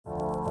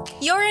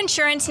Your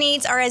insurance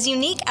needs are as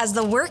unique as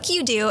the work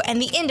you do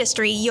and the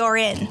industry you're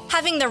in.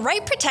 Having the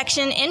right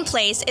protection in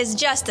place is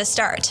just the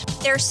start.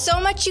 There's so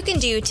much you can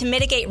do to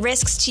mitigate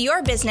risks to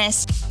your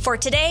business for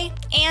today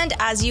and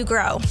as you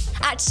grow.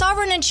 At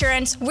Sovereign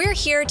Insurance, we're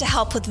here to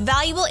help with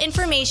valuable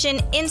information,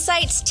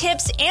 insights,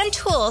 tips, and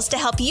tools to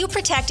help you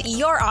protect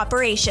your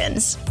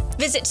operations.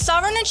 Visit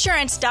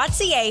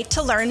sovereigninsurance.ca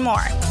to learn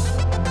more.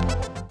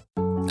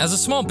 As a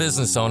small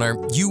business owner,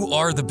 you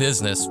are the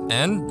business,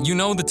 and you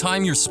know the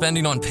time you're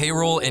spending on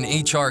payroll and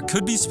HR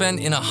could be spent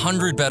in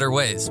 100 better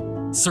ways.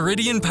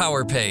 Ceridian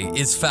PowerPay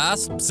is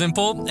fast,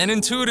 simple, and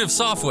intuitive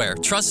software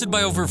trusted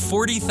by over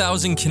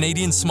 40,000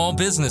 Canadian small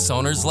business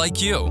owners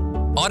like you.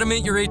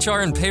 Automate your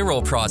HR and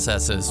payroll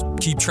processes,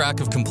 keep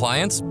track of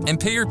compliance, and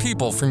pay your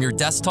people from your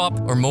desktop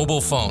or mobile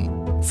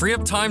phone. Free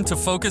up time to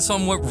focus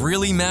on what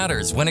really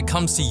matters when it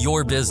comes to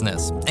your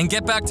business, and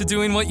get back to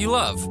doing what you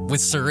love with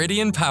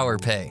Ceridian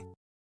PowerPay.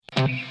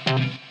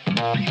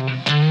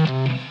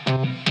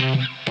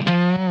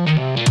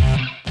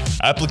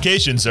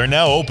 Applications are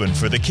now open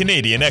for the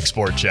Canadian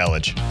Export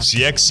Challenge,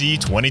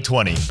 CXC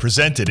 2020,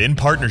 presented in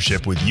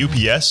partnership with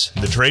UPS,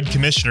 the Trade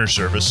Commissioner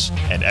Service,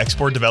 and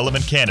Export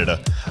Development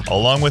Canada,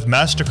 along with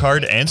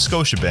MasterCard and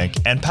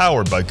Scotiabank, and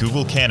powered by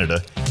Google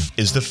Canada,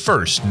 is the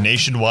first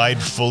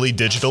nationwide fully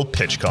digital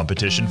pitch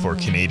competition for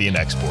Canadian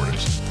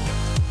exporters.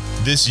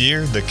 This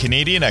year, the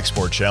Canadian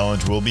Export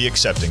Challenge will be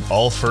accepting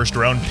all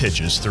first-round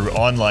pitches through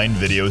online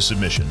video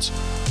submissions.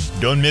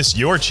 Don't miss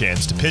your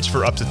chance to pitch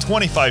for up to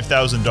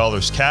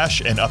 $25,000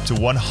 cash and up to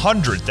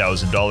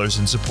 $100,000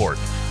 in support.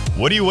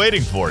 What are you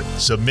waiting for?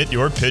 Submit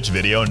your pitch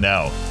video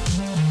now.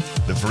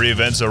 The free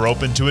events are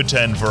open to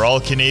attend for all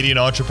Canadian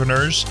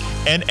entrepreneurs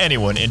and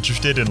anyone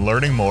interested in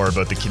learning more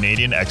about the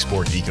Canadian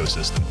export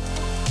ecosystem.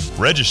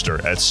 Register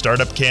at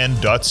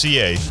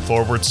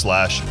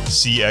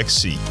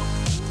startupcan.ca/CXC.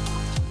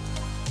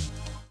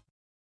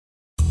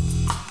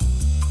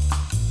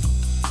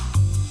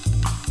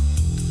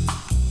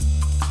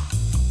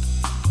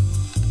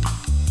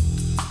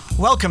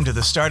 Welcome to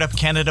the Startup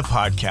Canada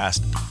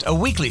podcast, a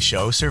weekly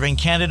show serving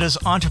Canada's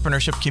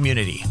entrepreneurship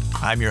community.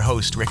 I'm your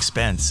host, Rick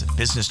Spence,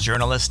 business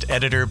journalist,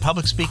 editor,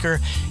 public speaker,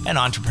 and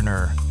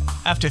entrepreneur.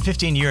 After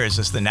 15 years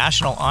as the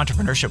national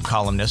entrepreneurship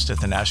columnist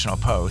at the National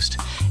Post,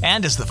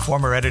 and as the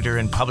former editor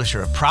and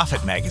publisher of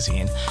Profit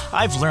magazine,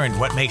 I've learned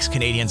what makes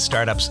Canadian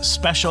startups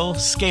special,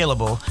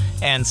 scalable,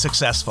 and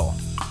successful.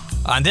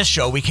 On this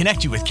show, we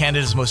connect you with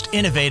Canada's most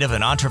innovative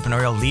and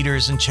entrepreneurial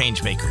leaders and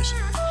changemakers.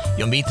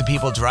 You'll meet the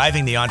people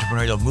driving the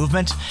entrepreneurial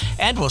movement,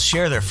 and we'll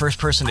share their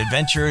first-person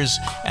adventures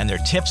and their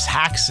tips,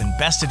 hacks, and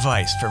best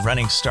advice for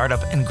running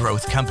startup and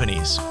growth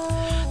companies.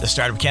 The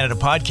Startup Canada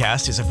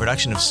podcast is a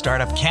production of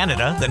Startup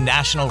Canada, the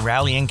national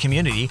rallying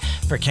community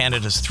for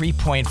Canada's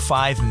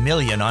 3.5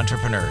 million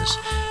entrepreneurs.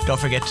 Don't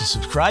forget to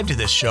subscribe to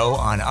this show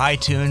on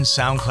iTunes,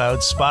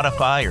 SoundCloud,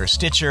 Spotify, or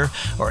Stitcher,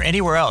 or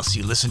anywhere else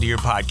you listen to your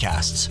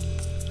podcasts.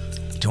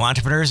 To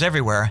entrepreneurs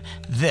everywhere,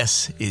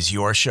 this is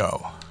your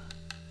show.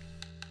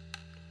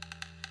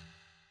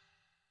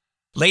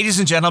 Ladies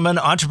and gentlemen,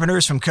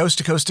 entrepreneurs from coast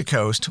to coast to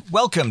coast,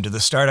 welcome to the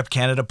Startup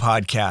Canada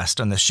podcast.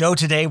 On the show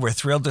today, we're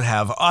thrilled to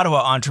have Ottawa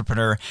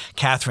entrepreneur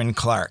Catherine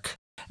Clark.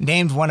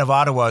 Named one of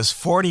Ottawa's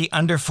 40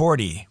 under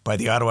 40 by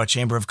the Ottawa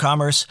Chamber of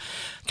Commerce,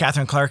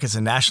 Catherine Clark is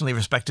a nationally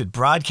respected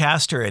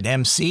broadcaster and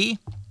MC,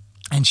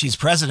 and she's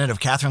president of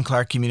Catherine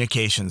Clark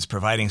Communications,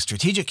 providing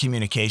strategic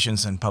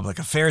communications and public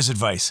affairs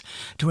advice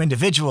to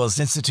individuals,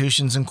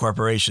 institutions, and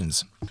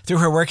corporations. Through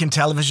her work in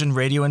television,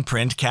 radio, and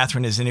print,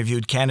 Catherine has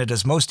interviewed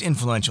Canada's most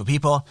influential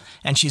people,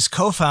 and she's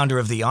co-founder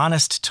of The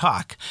Honest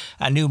Talk,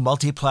 a new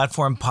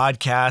multi-platform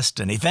podcast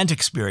and event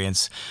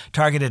experience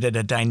targeted at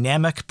a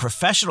dynamic,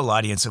 professional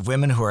audience of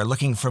women who are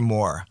looking for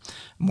more.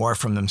 More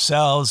from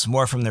themselves,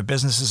 more from their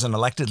businesses and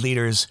elected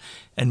leaders,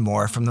 and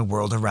more from the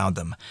world around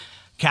them.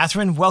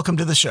 Catherine, welcome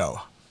to the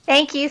show.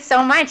 Thank you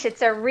so much.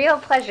 It's a real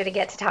pleasure to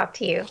get to talk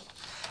to you.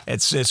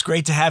 It's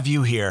great to have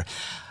you here.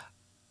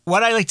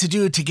 What I like to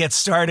do to get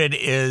started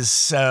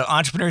is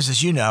entrepreneurs,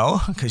 as you know,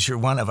 because you're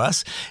one of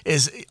us,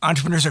 is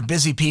entrepreneurs are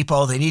busy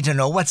people. They need to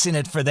know what's in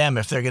it for them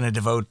if they're going to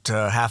devote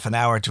half an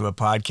hour to a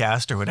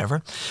podcast or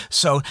whatever.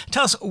 So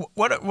tell us,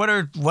 what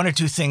are one or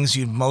two things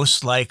you'd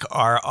most like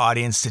our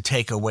audience to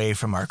take away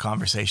from our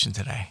conversation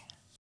today?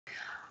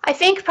 I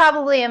think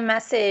probably a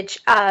message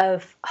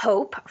of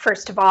hope,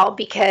 first of all,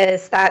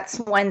 because that's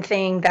one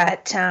thing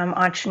that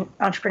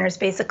entrepreneurs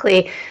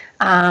basically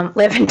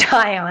live and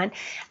die on.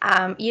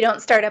 You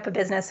don't start up a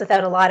business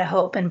without a lot of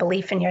hope and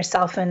belief in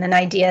yourself and an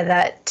idea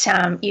that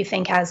you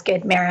think has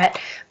good merit.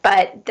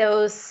 But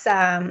those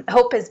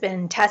hope has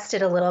been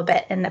tested a little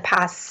bit in the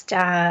past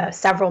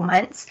several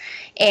months,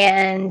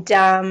 and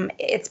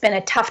it's been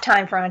a tough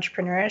time for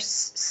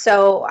entrepreneurs.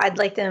 So I'd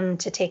like them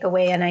to take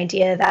away an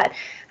idea that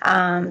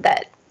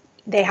that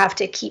they have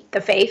to keep the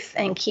faith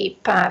and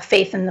keep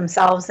faith in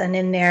themselves and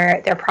in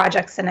their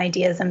projects and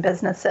ideas and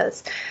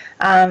businesses.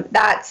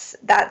 That's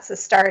a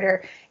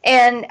starter.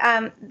 And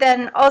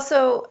then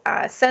also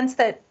a sense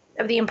that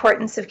of the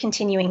importance of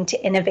continuing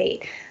to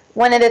innovate.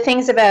 one of the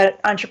things about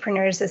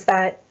entrepreneurs is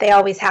that they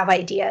always have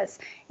ideas,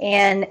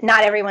 and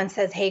not everyone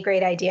says, hey,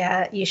 great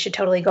idea, you should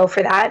totally go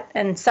for that.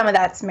 And some of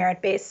that's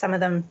merit-based, some of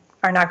them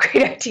are not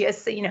great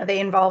ideas. So, they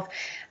involve,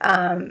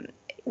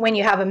 when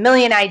you have a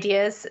million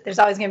ideas, there's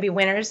always going to be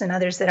winners and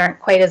others that aren't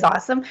quite as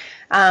awesome.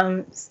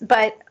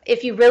 But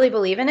if you really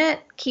believe in it,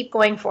 keep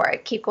going for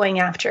it, keep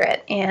going after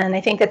it. And I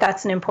think that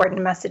that's an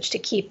important message to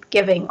keep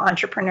giving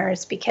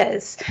entrepreneurs,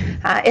 because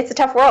it's a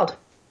tough world.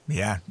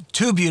 Yeah,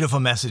 two beautiful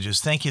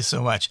messages. Thank you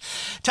so much.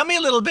 Tell me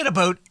a little bit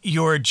about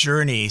your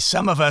journey.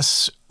 Some of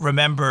us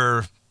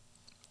remember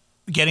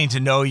getting to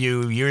know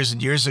you years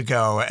and years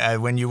ago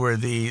when you were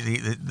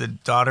the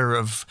daughter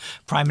of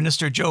Prime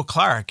Minister Joe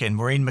Clark and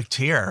Maureen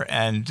McTeer,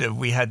 and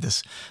we had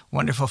this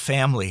wonderful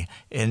family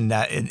as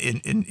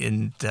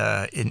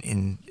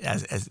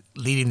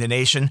leading the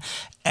nation.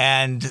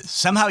 And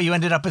somehow you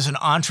ended up as an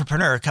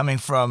entrepreneur coming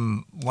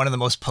from one of the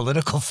most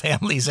political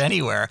families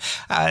anywhere.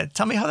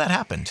 Tell me how that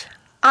happened.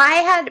 I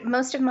had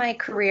most of my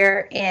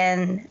career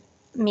in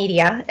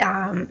media,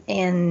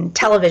 in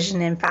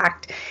television, in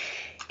fact,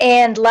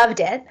 and loved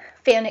it,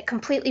 found it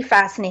completely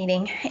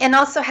fascinating, and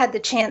also had the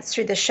chance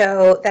through the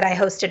show that I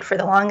hosted for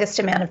the longest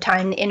amount of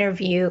time to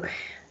interview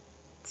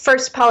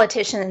first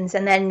politicians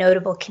and then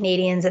notable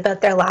Canadians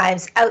about their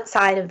lives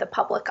outside of the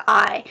public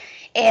eye.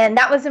 And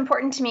that was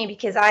important to me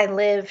because I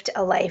lived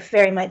a life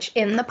very much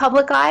in the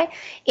public eye.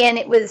 And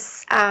it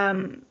was,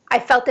 I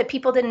felt that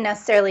people didn't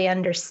necessarily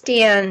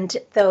understand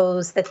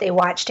those that they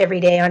watched every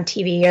day on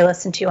TV or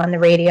listened to on the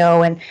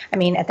radio. And I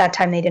mean, at that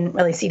time, they didn't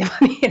really see them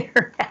on the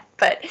internet.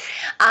 But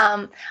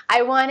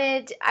I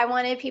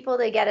wanted people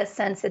to get a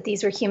sense that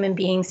these were human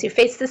beings who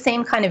faced the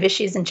same kind of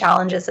issues and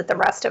challenges that the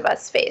rest of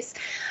us face.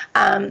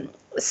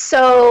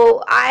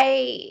 So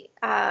I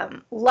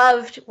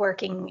loved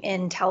working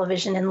in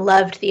television and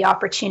loved the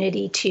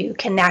opportunity to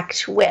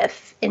connect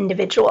with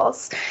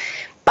individuals.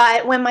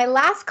 But when my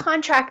last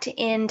contract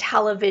in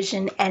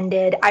television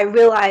ended, I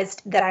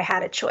realized that I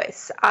had a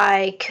choice.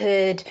 I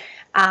could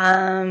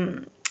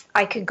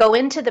go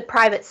into the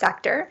private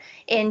sector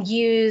and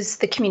use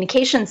the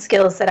communication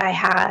skills that I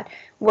had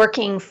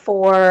working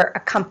for a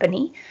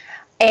company,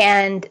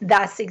 and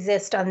thus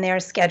exist on their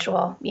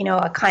schedule,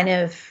 a kind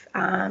of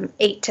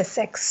 8 to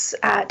 6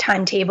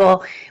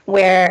 timetable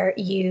where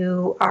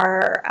you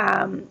are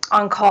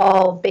on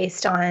call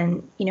based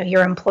on,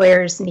 your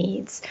employer's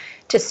needs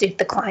to suit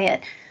the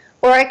client.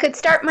 Or I could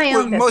start my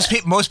own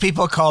business. Most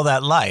people call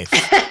that life,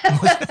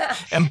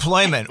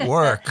 employment,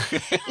 work.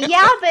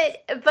 Yeah,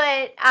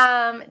 but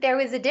there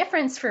was a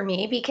difference for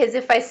me, because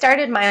if I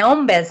started my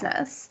own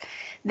business,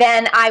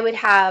 then I would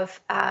have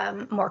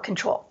more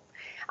control.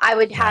 I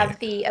would have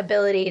the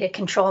ability to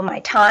control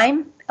my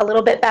time a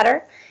little bit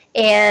better,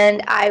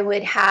 and I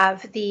would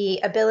have the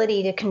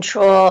ability to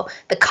control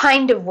the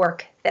kind of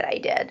work that I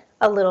did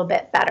a little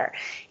bit better.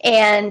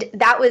 And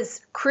that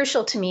was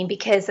crucial to me,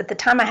 because at the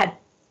time I had,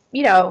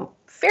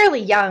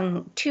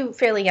 two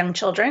fairly young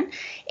children,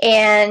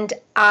 and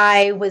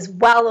I was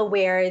well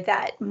aware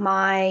that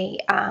my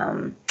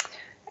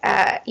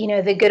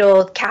the good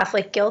old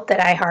Catholic guilt that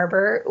I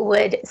harbor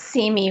would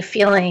see me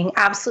feeling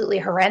absolutely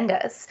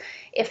horrendous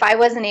if I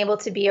wasn't able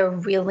to be a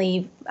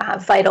really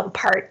vital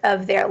part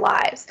of their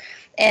lives.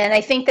 And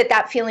I think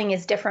that feeling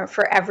is different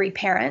for every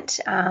parent.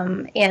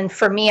 And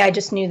for me, I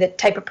just knew the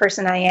type of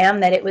person I am,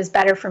 that it was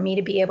better for me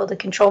to be able to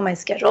control my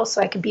schedule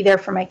so I could be there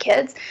for my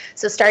kids.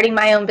 So starting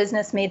my own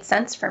business made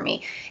sense for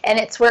me. And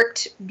it's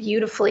worked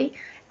beautifully.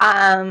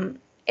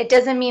 It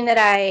doesn't mean that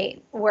I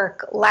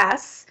work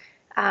less.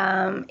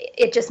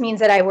 It just means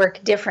that I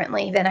work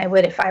differently than I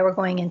would if I were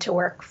going into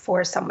work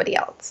for somebody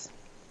else.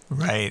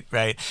 Right.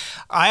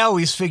 I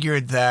always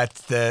figured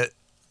that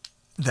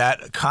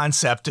that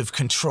concept of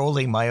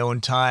controlling my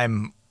own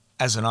time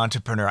as an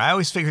entrepreneur, I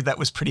always figured that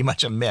was pretty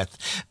much a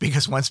myth,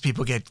 because once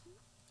people get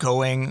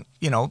going,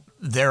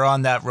 they're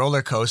on that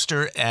roller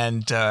coaster,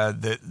 and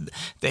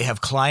they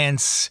have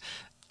clients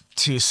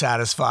to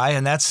satisfy,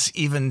 and that's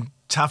even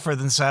tougher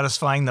than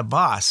satisfying the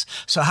boss.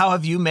 So how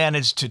have you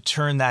managed to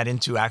turn that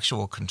into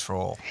actual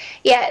control?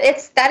 Yeah,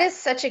 that is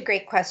such a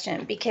great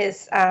question,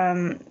 because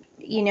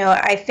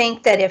I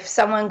think that if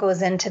someone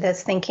goes into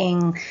this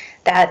thinking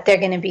that they're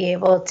going to be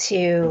able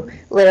to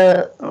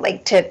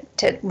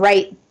to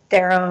write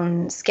their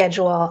own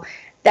schedule,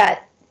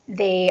 that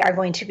they are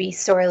going to be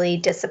sorely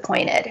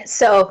disappointed.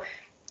 So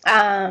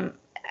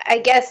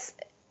I guess,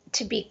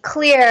 to be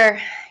clear,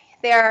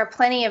 there are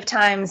plenty of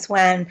times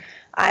when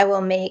I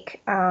will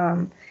make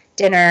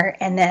dinner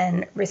and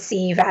then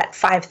receive at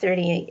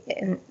 5:30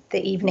 in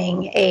the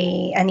evening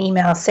an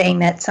email saying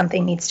that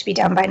something needs to be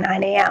done by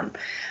 9 a.m.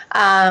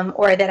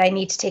 Or that I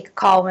need to take a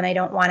call when I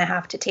don't want to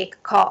have to take a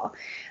call.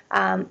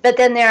 But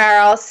then there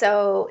are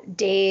also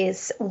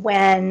days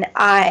when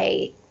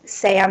I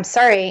say, I'm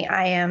sorry,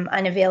 I am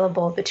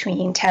unavailable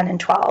between 10 and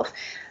 12.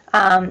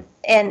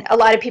 And a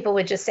lot of people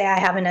would just say, I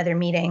have another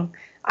meeting.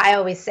 I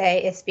always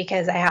say it's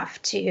because I have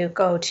to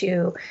go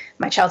to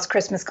my child's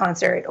Christmas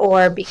concert,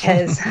 or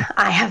because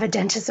I have a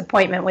dentist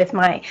appointment with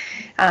my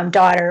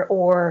daughter,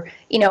 or,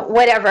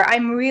 whatever.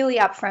 I'm really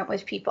upfront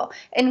with people,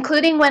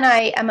 including when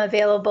I am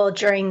available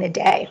during the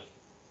day.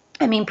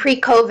 I mean,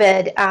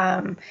 pre-COVID,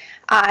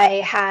 I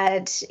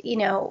had,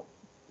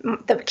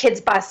 the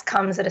kids' bus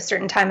comes at a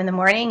certain time in the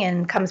morning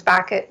and comes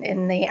back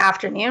in the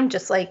afternoon,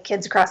 just like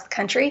kids across the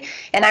country.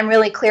 And I'm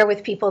really clear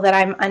with people that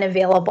I'm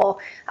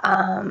unavailable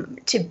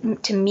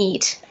to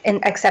meet,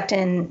 except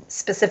in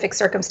specific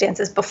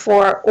circumstances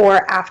before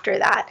or after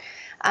that,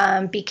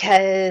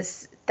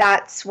 because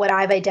that's what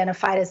I've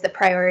identified as the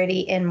priority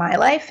in my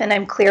life. And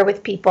I'm clear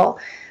with people,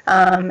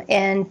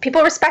 and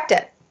people respect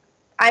it.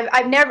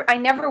 I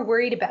never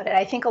worried about it.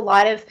 I think a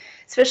lot of,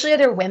 especially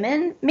other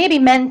women, maybe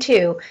men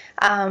too,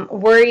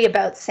 worry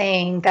about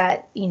saying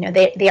that,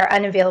 they are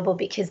unavailable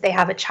because they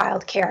have a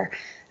childcare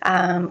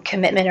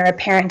commitment or a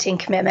parenting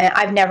commitment.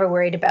 I've never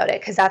worried about it,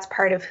 because that's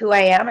part of who I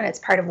am, and it's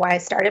part of why I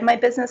started my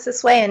business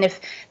this way. And if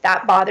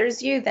that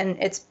bothers you, then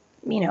it's,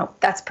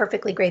 that's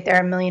perfectly great. There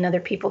are a million other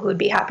people who would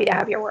be happy to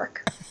have your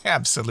work.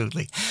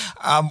 Absolutely.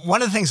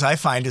 One of the things I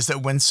find is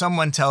that when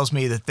someone tells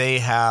me that they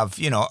have,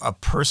 a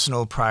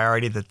personal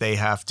priority that they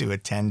have to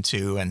attend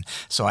to, and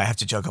so I have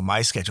to juggle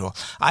my schedule,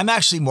 I'm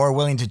actually more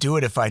willing to do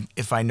it if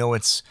I know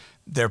it's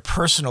their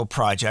personal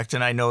project,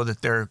 and I know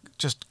that they're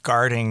just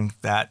guarding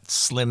that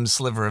slim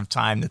sliver of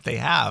time that they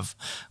have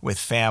with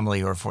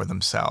family or for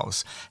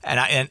themselves. And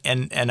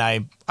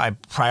I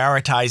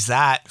prioritize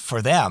that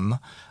for them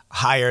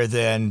higher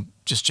than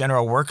just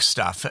general work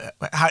stuff.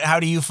 How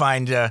do you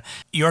find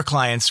your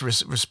clients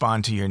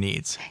respond to your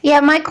needs? Yeah,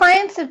 my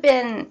clients have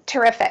been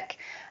terrific.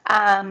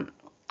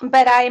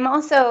 But I'm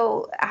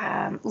also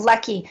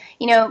lucky.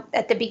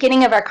 At the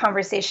beginning of our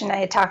conversation, I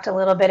had talked a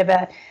little bit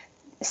about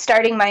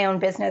starting my own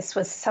business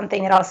was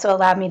something that also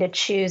allowed me to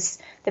choose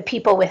the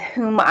people with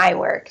whom I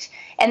worked.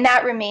 And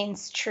that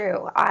remains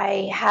true.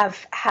 I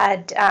have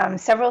had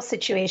several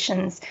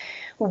situations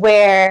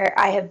where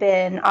I have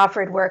been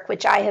offered work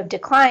which I have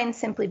declined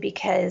simply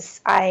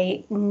because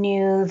I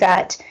knew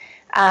that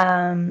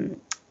the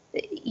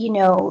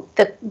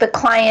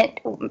client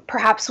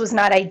perhaps was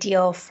not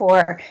ideal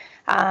for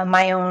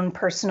my own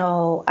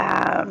personal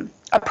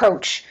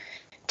approach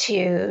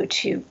to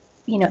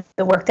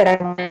the work that I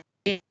wanted.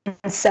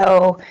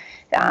 So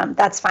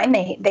that's fine.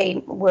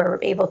 They were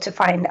able to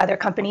find other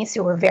companies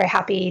who were very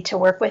happy to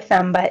work with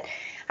them. But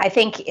I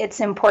think it's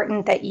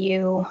important that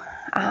you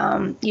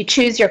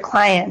choose your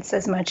clients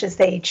as much as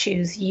they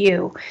choose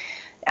you.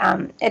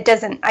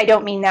 I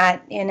don't mean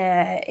that in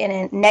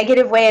a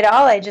negative way at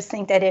all. I just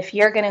think that if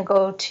you're going to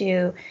go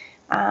to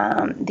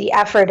the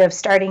effort of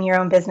starting your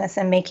own business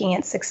and making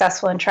it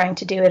successful and trying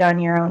to do it on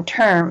your own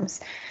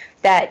terms,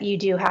 that you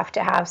do have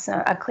to have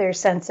a clear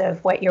sense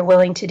of what you're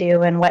willing to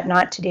do and what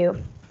not to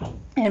do.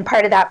 And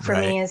part of that for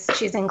me is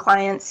choosing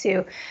clients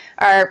who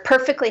are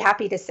perfectly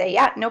happy to say,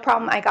 yeah, no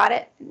problem, I got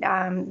it.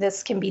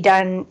 This can be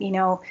done,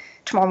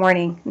 tomorrow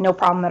morning, no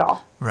problem at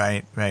all.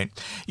 Right.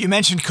 You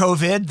mentioned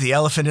COVID, the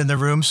elephant in the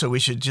room, so we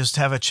should just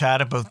have a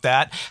chat about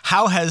that.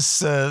 How has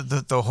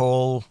the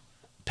whole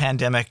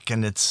pandemic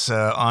and its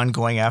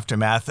ongoing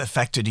aftermath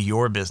affected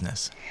your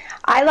business?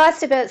 I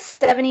lost about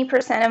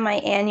 70% of my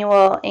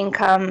annual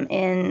income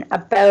in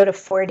about a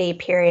 4-day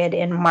period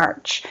in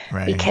March,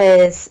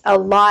 because a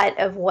lot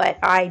of what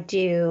I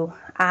do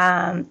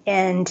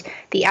and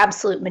the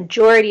absolute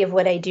majority of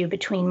what I do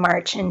between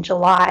March and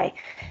July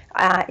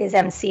is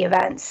MC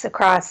events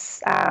across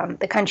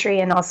the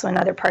country and also in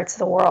other parts of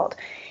the world.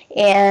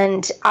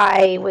 And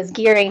I was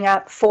gearing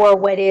up for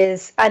what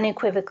is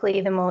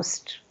unequivocally the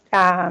most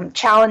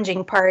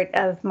challenging part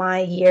of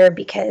my year,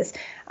 because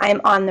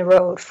I'm on the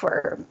road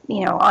for,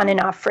 on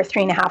and off for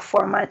 3.5,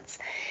 4 months.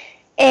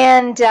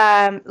 And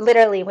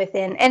literally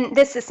and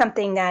this is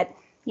something that,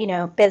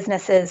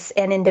 businesses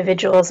and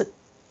individuals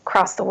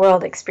across the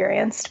world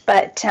experienced,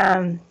 but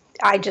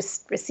I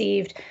just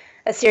received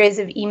a series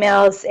of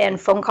emails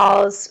and phone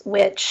calls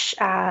which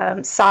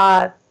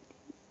saw,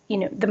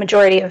 the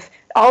majority of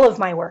all of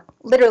my work,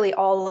 literally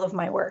all of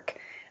my work,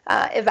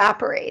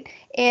 evaporate.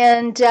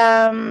 And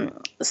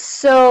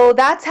so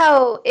that's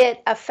how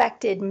it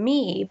affected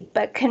me.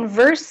 But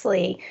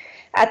conversely,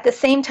 at the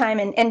same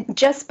time, and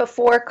just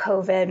before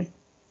COVID,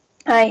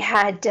 I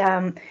had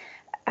been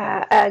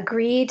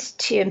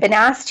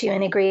asked to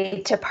and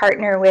agreed to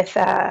partner with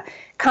a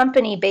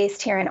company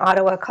based here in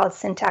Ottawa called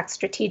Syntax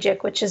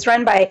Strategic, which is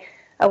run by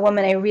a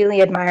woman I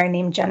really admire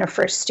named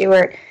Jennifer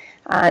Stewart.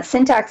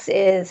 Syntax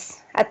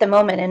is, at the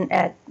moment,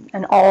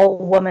 an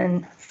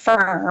all-woman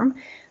firm.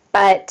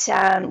 But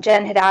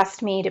Jen had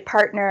asked me to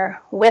partner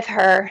with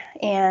her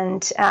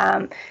and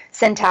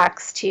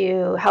Syntax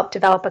to help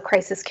develop a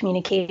crisis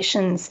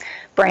communications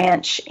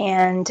branch.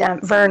 And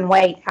Vern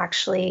White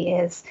actually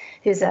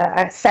who's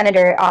a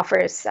senator,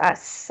 offers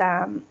us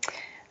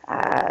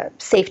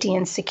safety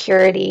and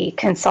security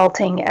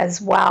consulting as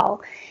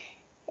well.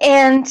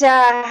 And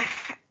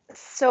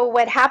so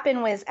what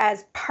happened was,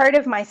 as part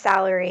of my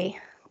salary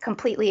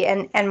completely,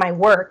 and my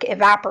work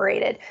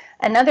evaporated.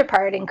 Another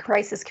part in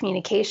crisis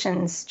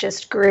communications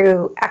just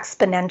grew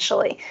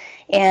exponentially.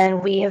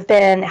 And we have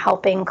been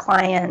helping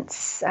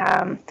clients,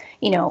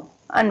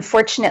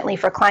 unfortunately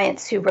for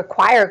clients who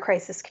require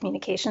crisis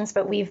communications,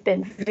 but we've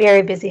been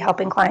very busy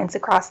helping clients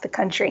across the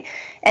country.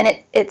 And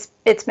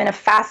it's been a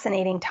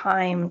fascinating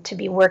time to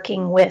be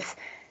working with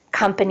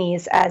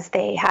companies as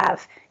they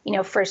have,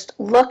 first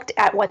looked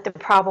at what the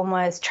problem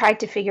was, tried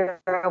to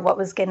figure out what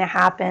was going to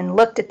happen,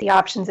 looked at the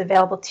options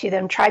available to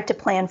them, tried to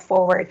plan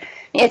forward.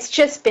 It's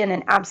just been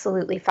an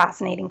absolutely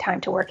fascinating time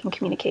to work in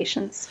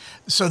communications.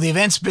 So the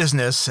events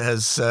business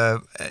has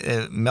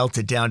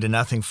melted down to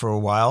nothing for a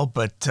while,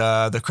 but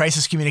the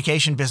crisis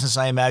communication business,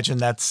 I imagine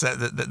that's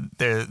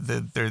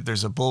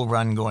there's a bull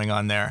run going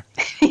on there.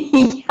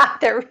 Yeah,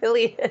 there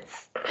really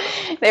is.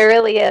 There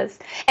really is.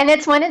 And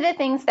it's one of the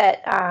things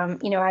that,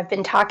 I've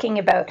been talking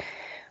about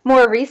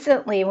more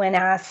recently when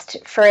asked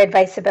for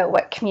advice about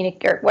what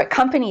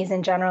companies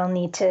in general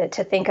need to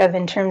think of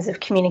in terms of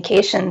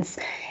communications.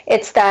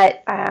 It's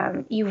that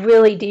you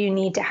really do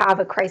need to have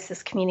a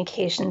crisis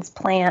communications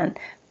plan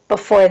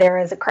before there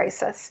is a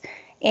crisis.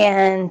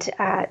 And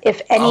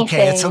if anything...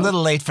 Okay, it's a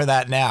little late for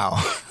that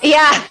now.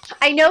 Yeah,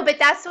 I know, but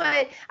that's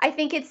what I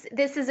think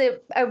this is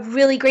a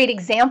really great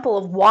example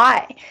of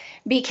why.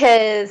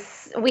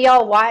 Because we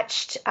all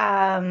watched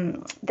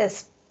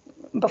this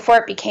before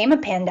it became a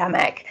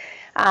pandemic.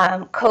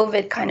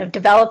 COVID kind of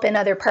develop in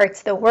other parts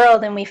of the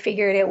world, and we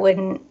figured it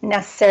wouldn't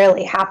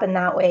necessarily happen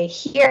that way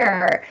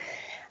here.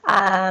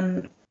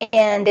 And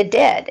it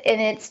did.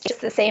 And it's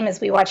just the same as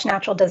we watch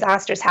natural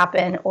disasters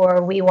happen,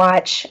 or we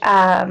watch,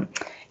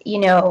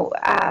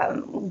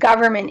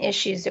 government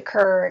issues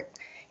occur,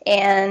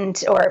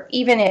 or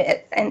even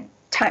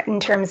in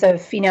terms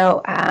of,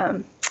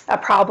 a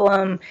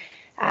problem,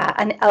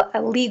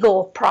 a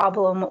legal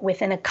problem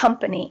within a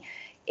company.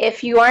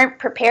 If you aren't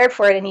prepared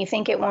for it and you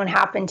think it won't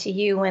happen to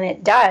you when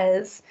it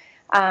does,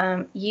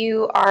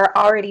 you are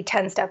already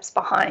 10 steps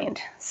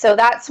behind. So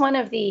that's one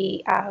of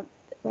the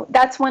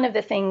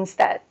things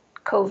that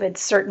COVID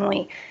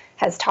certainly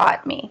has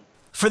taught me.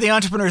 For the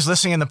entrepreneurs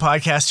listening in the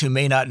podcast who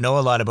may not know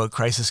a lot about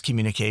crisis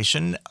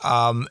communication,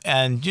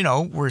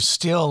 and we're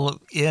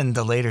still in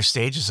the later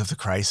stages of the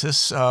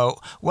crisis,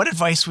 what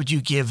advice would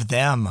you give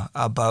them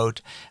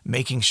about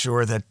making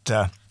sure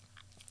that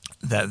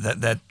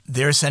that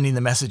they're sending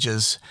the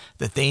messages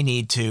that they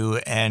need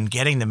to and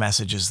getting the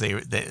messages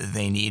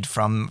they need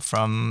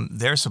from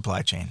their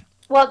supply chain?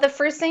 Well, the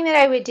first thing that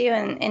I would do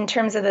in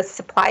terms of the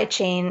supply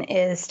chain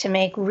is to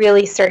make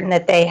really certain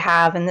that they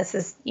have, and this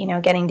is,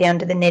 getting down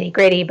to the nitty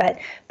gritty, but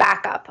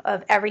backup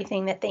of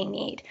everything that they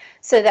need,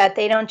 so that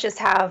they don't just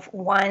have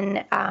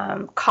one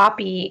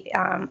copy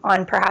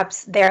on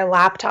perhaps their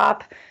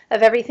laptop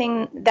of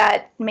everything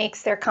that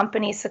makes their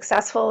company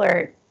successful,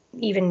 or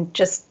even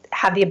just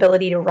have the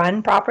ability to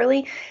run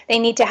properly. They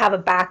need to have a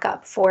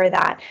backup for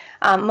that.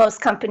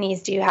 Most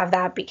companies do have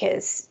that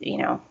because,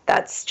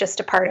 that's just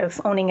a part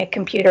of owning a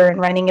computer and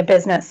running a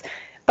business.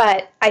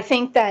 But I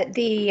think that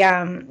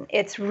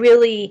it's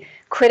really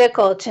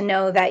critical to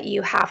know that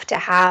you have to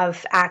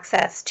have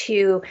access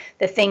to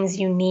the things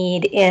you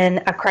need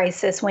in a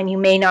crisis when you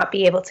may not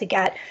be able to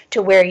get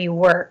to where you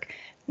work.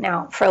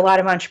 Now, for a lot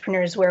of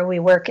entrepreneurs, where we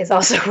work is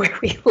also where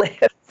we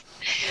live.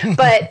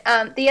 But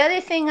the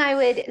other thing I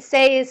would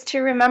say is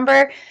to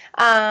remember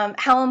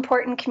how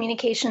important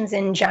communications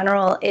in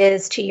general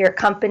is to your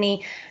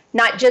company,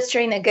 not just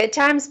during the good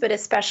times, but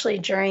especially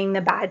during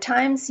the bad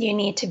times. You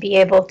need to be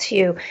able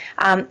to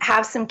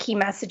have some key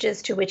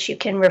messages to which you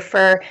can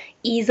refer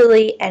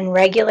easily and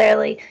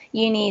regularly.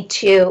 You need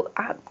to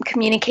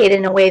communicate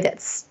in a way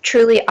that's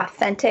truly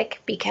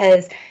authentic,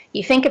 because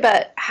you think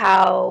about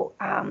how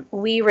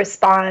we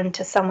respond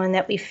to someone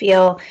that we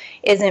feel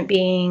isn't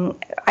being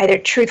either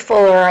truthful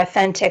or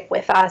authentic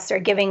with us, or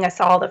giving us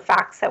all the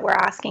facts that we're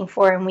asking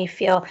for, and we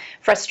feel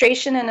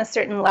frustration and a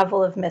certain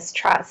level of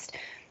mistrust.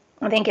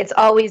 I think it's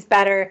always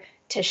better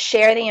to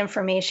share the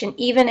information,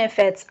 even if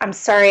it's, I'm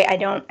sorry, I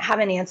don't have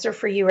an answer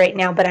for you right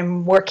now, but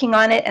I'm working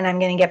on it and I'm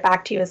going to get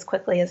back to you as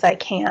quickly as I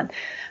can.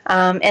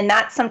 And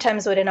that's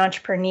sometimes what an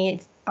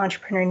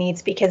entrepreneur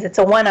needs, because it's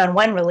a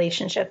one-on-one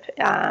relationship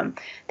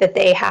that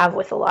they have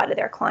with a lot of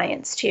their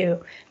clients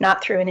too,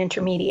 not through an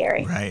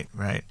intermediary.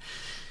 Right.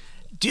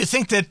 Do you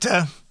think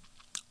that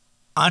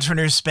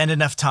entrepreneurs spend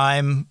enough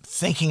time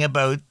thinking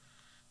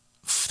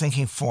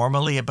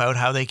formally about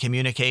how they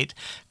communicate?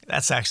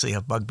 That's actually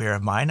a bugbear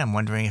of mine. I'm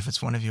wondering if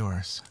it's one of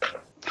yours.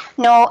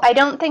 No, I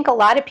don't think a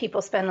lot of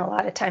people spend a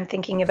lot of time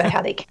thinking about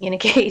how they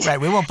communicate.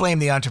 Right. We won't blame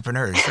the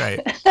entrepreneurs,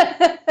 right?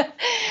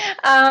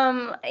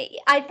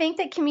 I think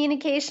that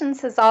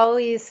communications has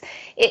always,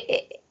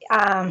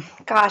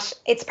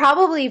 it's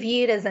probably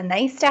viewed as a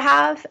nice to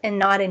have and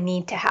not a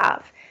need to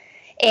have.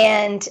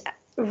 And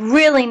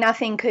really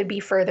nothing could be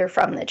further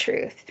from the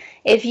truth.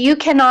 If you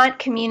cannot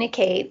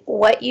communicate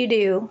what you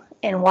do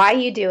and why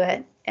you do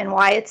it and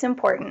why it's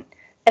important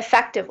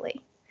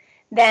effectively,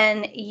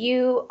 then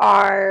you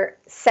are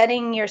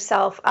setting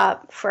yourself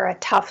up for a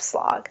tough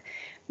slog.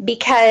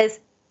 Because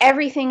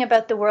everything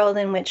about the world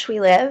in which we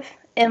live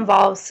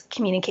involves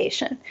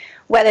communication,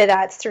 whether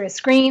that's through a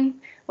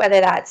screen, whether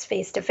that's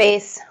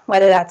face-to-face,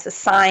 whether that's a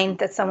sign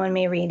that someone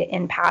may read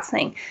in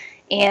passing.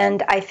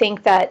 And I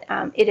think that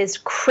it is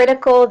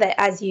critical that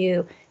as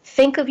you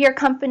think of your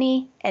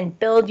company and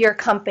build your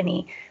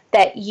company,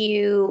 that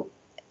you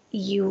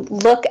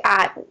look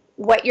at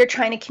what you're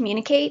trying to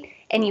communicate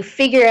and you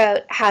figure out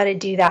how to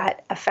do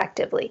that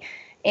effectively.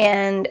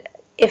 And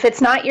if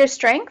it's not your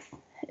strength,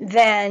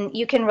 then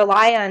you can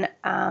rely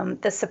on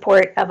the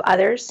support of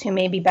others who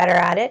may be better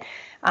at it.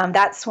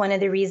 That's one of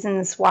the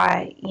reasons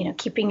why,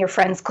 keeping your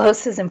friends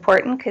close is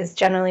important, because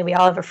generally we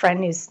all have a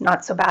friend who's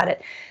not so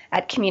bad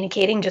at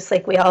communicating, just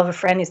like we all have a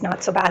friend who's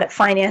not so bad at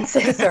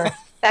finances or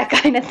that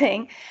kind of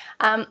thing.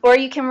 Or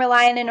you can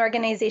rely on an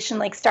organization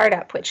like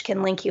Startup, which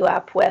can link you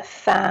up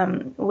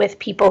with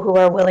people who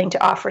are willing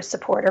to offer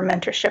support or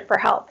mentorship or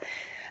help.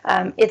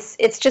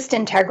 It's just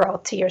integral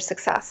to your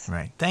success.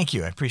 Right. Thank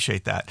you. I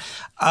appreciate that.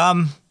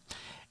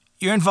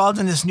 You're involved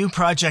in this new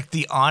project,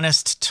 The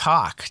Honest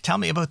Talk. Tell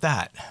me about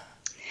that.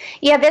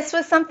 Yeah, this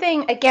was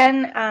something,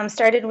 again,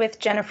 started with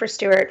Jennifer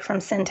Stewart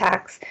from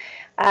Syntax.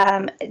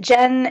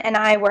 Jen and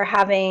I were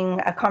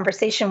having a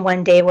conversation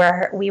one day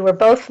where we were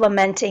both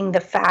lamenting the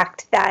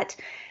fact that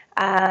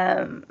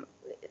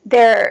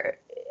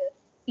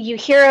you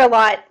hear a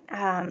lot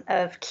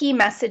of key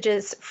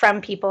messages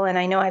from people, and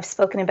I know I've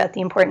spoken about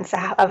the importance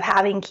of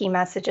having key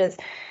messages,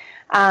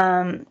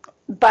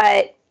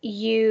 but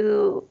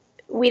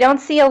we don't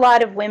see a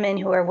lot of women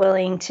who are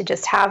willing to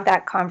just have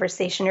that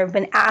conversation or have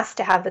been asked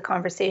to have the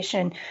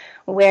conversation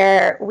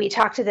where we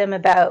talk to them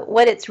about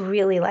what it's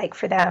really like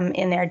for them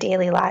in their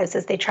daily lives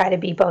as they try to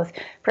be both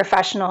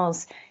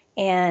professionals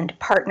and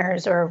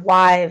partners or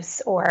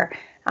wives or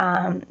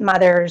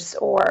mothers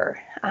or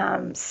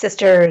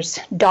sisters,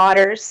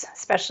 daughters,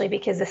 especially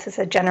because this is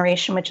a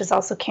generation which is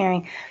also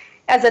caring,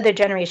 as other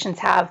generations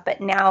have,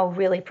 but now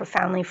really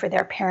profoundly for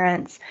their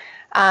parents.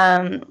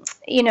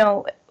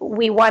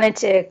 We wanted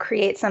to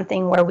create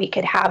something where we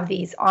could have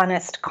these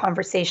honest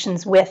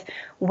conversations with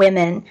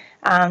women.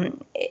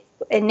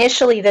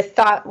 Initially, the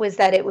thought was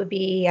that it would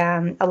be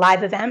a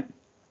live event.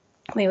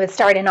 We would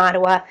start in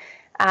Ottawa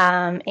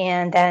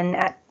and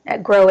then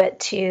grow it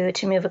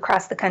to move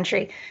across the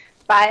country.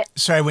 But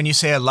sorry, when you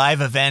say a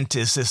live event,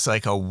 is this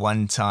like a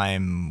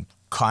one-time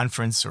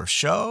conference or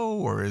show,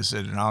 or is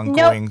it an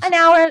ongoing?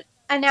 No,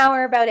 an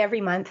hour about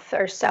every month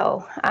or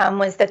so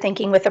was the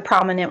thinking, with a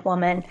prominent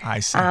woman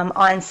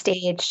on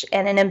stage,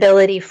 and an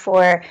ability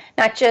for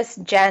not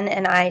just Jen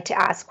and I to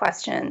ask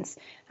questions,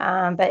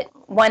 but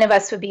one of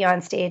us would be on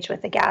stage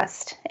with a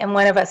guest and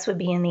one of us would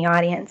be in the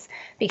audience,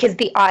 because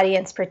the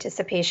audience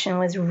participation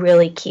was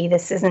really key.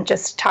 This isn't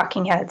just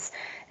talking heads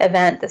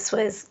event. This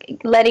was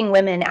letting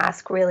women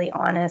ask really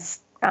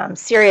honest,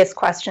 serious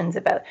questions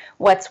about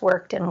what's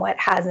worked and what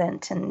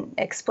hasn't, and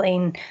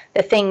explain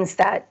the things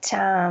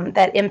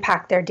that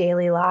impact their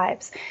daily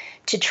lives,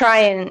 to try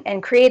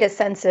and create a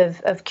sense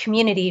of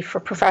community for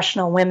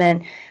professional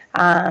women,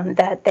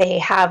 that they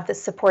have the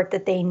support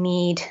that they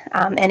need,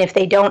 and if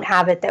they don't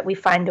have it, that we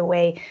find a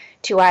way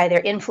to either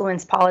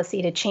influence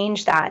policy to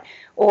change that,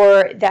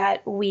 or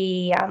that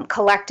we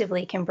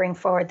collectively can bring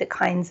forward the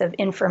kinds of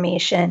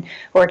information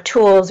or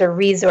tools or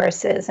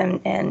resources.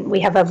 And we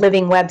have a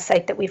living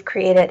website that we've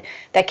created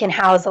that can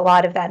house a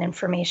lot of that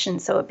information,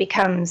 so it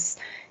becomes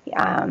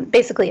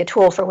basically a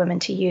tool for women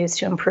to use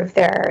to improve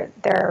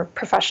their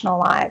professional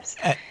lives.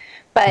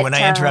 But when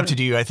I interrupted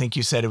you, I think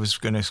you said it was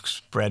going to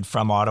spread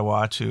from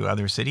Ottawa to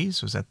other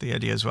cities. Was that the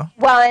idea as well?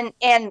 Well,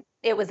 and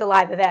it was a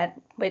live event,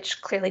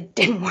 which clearly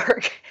didn't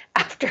work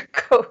after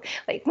COVID.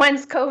 Like,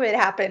 once COVID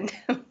happened,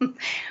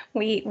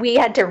 we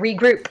had to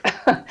regroup.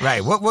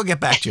 Right. We'll get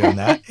back to you on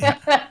that.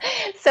 Yeah.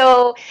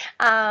 So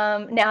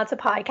now it's a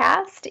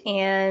podcast,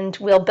 and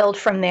we'll build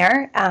from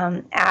there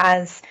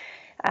as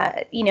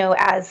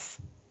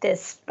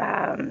this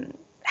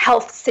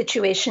health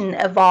situation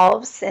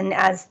evolves, and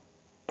as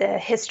the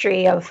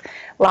history of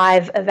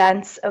live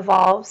events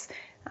evolves,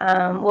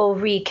 we'll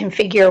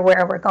reconfigure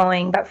where we're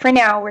going. But for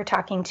now, we're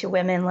talking to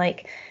women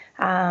like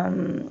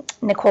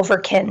Nicole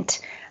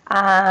Verkint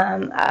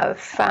of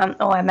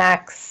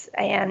OMX,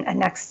 and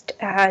Next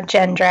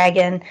Gen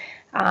Dragon,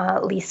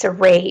 Lisa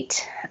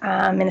Raitt,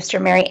 Minister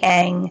Mary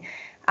Ang,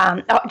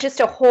 just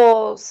a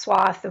whole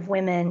swath of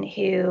women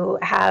who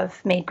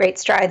have made great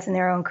strides in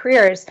their own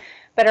careers,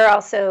 but are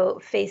also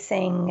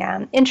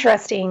facing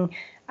interesting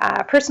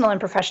personal and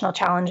professional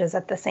challenges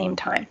at the same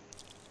time.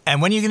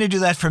 And when are you going to do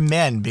that for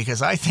men?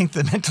 Because I think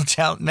the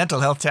mental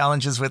health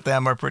challenges with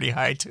them are pretty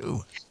high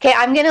too. Okay,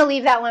 I'm going to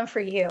leave that one for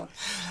you.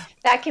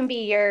 That can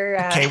be your...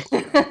 Okay,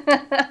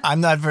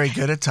 I'm not very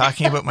good at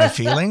talking about my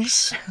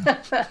feelings.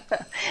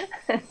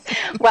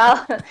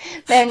 Well,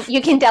 then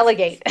you can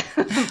delegate.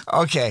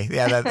 Okay,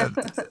 yeah,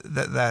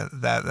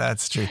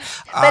 that's true.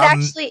 But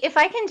actually, if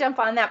I can jump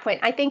on that point,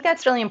 I think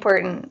that's really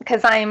important,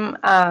 because I'm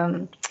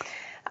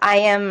I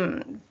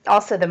am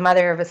also the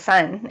mother of a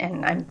son,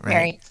 and I'm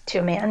married to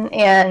a man.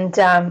 And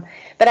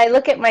but I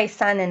look at my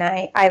son, and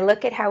I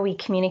look at how we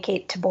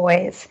communicate to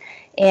boys.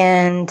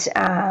 And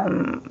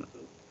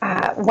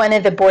one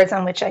of the boards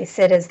on which I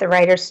sit is the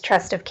Writers'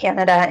 Trust of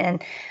Canada,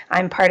 and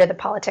I'm part of the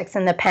Politics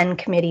and the Pen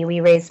Committee. We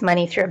raise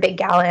money through a big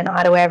gala in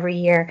Ottawa every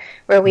year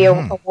where we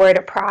award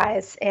a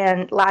prize.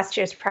 And last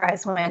year's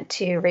prize went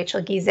to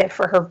Rachel Giese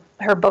for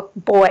her book,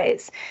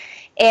 Boys.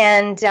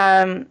 And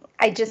I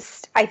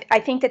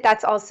think that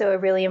that's also a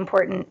really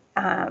important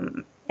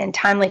and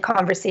timely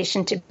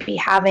conversation to be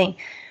having,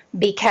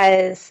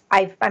 because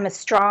I'm a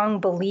strong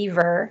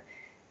believer,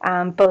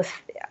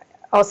 both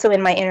also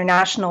in my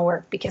international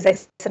work, because I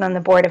sit on the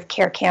board of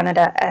Care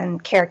Canada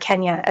and Care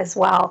Kenya as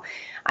well.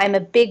 I'm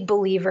a big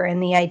believer in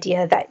the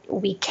idea that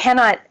we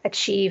cannot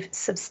achieve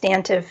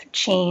substantive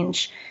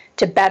change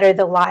to better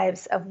the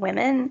lives of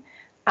women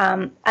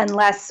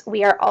unless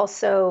we are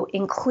also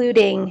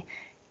including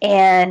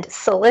and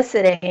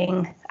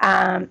soliciting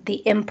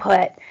the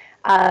input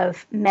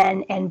of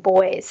men and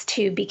boys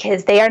too,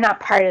 because they are not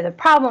part of the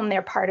problem,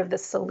 they're part of the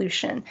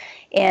solution.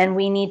 And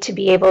we need to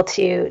be able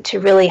to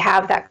really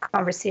have that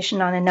conversation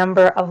on a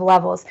number of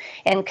levels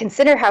and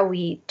consider how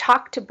we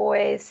talk to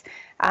boys,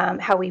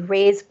 how we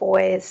raise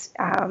boys,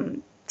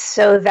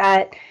 so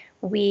that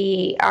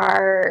we're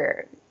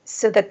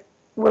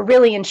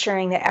really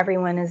ensuring that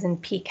everyone is in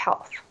peak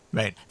health.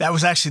 Right. That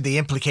was actually the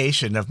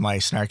implication of my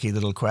snarky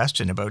little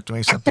question about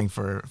doing something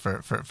for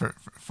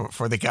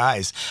the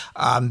guys,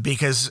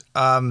 because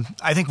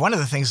I think one of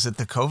the things that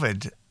the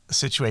COVID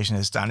situation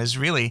has done is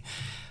really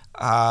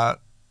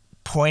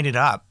pointed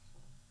up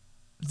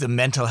the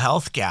mental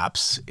health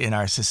gaps in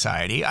our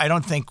society. I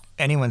don't think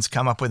anyone's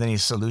come up with any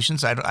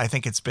solutions. I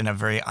think it's been a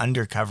very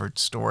undercovered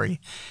story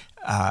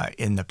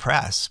in the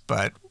press,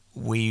 but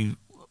we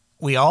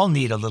all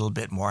need a little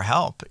bit more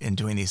help in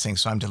doing these things.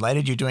 So I'm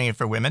delighted you're doing it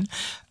for women.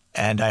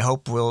 And I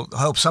hope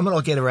someone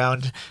will get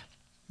around,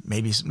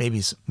 maybe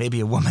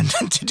a woman,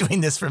 to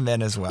doing this for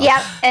men as well.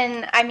 Yeah,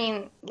 and I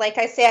mean, like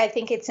I say, I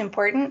think it's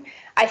important.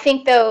 I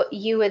think, though,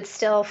 you would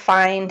still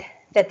find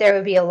that there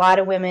would be a lot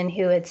of women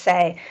who would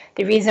say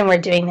the reason we're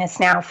doing this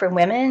now for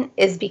women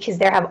is because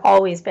there have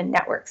always been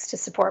networks to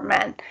support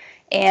men.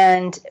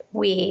 And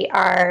we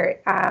are,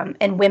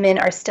 and women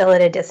are still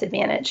at a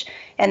disadvantage.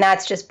 And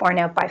that's just borne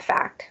out by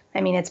fact.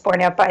 I mean, it's borne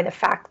out by the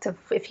fact of,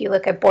 if you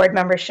look at board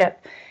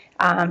membership,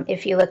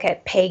 if you look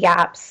at pay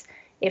gaps,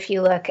 if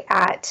you look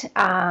at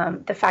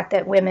the fact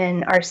that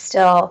women are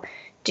still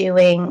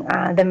doing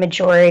the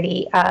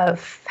majority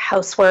of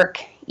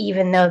housework,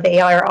 even though they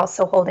are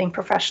also holding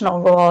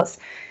professional roles.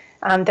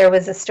 There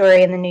was a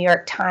story in the New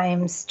York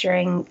Times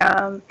during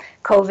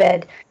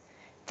COVID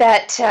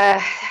that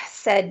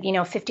said,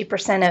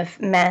 50%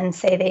 of men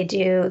say they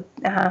do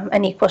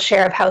an equal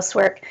share of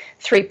housework,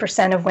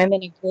 3% of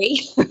women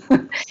agree.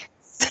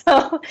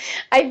 So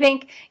I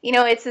think,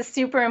 it's a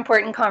super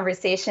important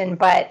conversation,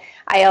 but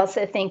I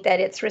also think that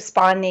it's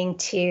responding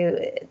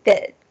to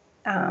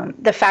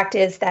the fact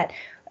is that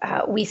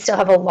we still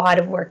have a lot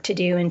of work to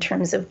do in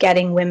terms of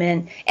getting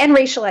women and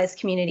racialized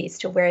communities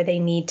to where they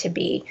need to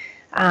be,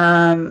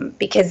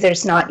 because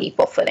there's not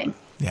equal footing.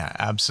 Yeah,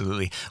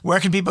 absolutely. Where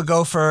can people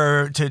go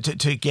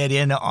to get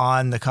in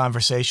on the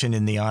conversation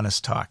in The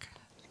Honest Talk?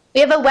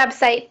 We have a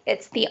website.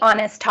 It's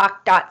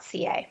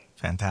thehonesttalk.ca.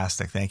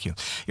 Fantastic. Thank you.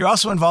 You're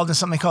also involved in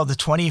something called the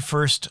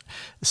 21st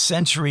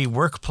Century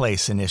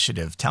Workplace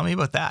Initiative. Tell me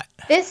about that.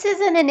 This is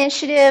an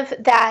initiative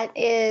that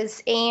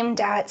is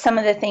aimed at some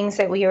of the things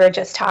that we were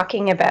just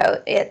talking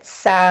about.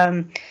 It's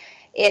an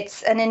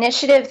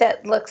initiative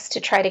that looks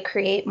to try to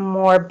create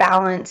more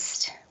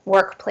balanced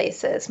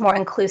workplaces, more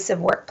inclusive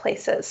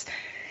workplaces.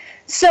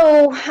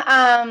 So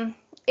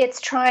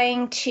it's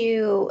trying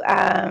to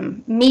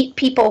meet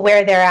people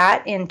where they're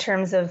at in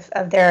terms of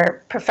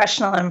their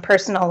professional and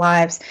personal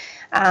lives,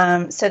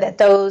 so that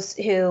those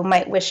who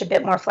might wish a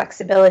bit more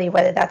flexibility,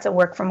 whether that's a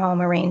work from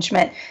home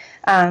arrangement,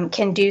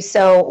 can do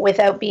so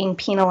without being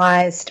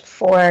penalized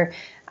for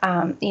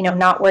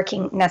not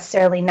working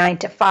necessarily 9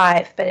 to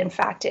 5, but in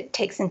fact it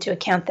takes into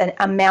account the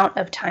amount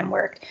of time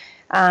worked,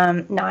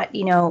 not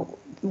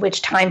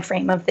which time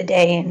frame of the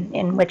day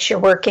in which you're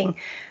working.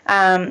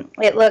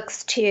 It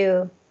looks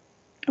to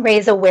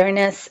raise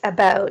awareness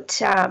about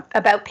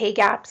pay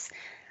gaps.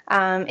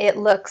 It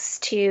looks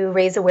to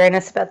raise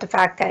awareness about the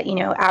fact that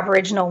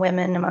Aboriginal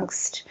women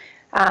amongst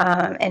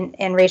and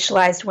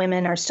racialized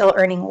women are still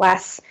earning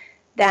less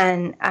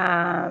than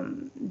I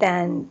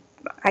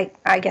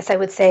guess I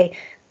would say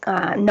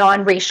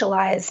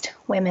non-racialized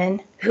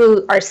women,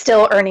 who are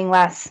still earning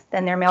less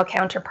than their male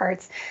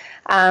counterparts.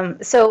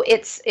 So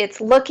it's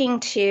looking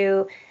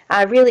to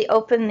really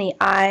open the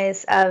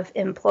eyes of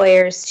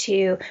employers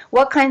to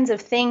what kinds of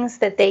things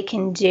that they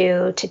can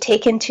do to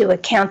take into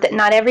account that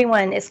not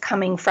everyone is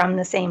coming from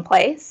the same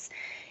place,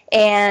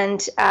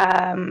 and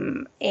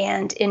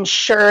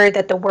ensure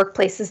that the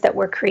workplaces that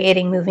we're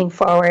creating moving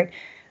forward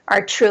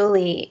are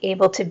truly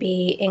able to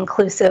be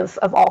inclusive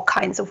of all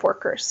kinds of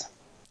workers.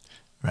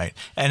 Right.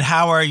 And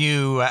how are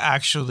you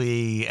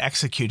actually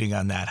executing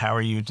on that? How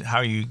are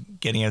you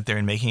getting out there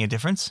and making a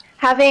difference?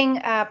 Having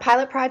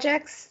pilot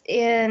projects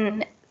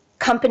in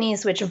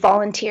companies which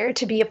volunteer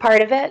to be a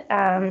part of it.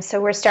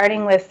 So we're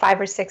starting with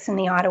 5 or 6 in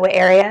the Ottawa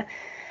area.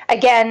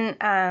 Again,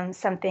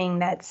 something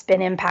that's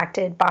been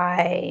impacted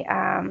by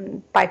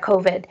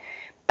COVID,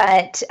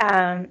 but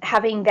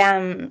having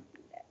them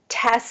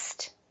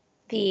test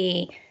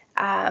the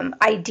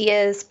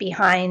ideas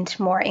behind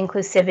more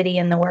inclusivity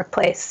in the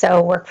workplace.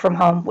 So work from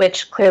home,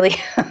 which clearly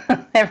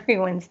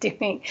everyone's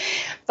doing,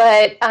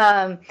 but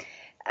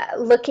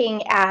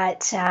looking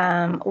at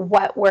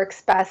what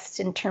works best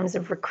in terms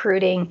of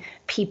recruiting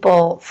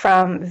people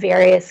from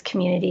various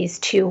communities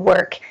to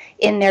work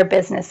in their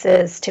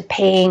businesses, to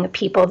paying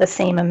people the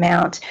same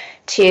amount,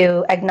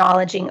 to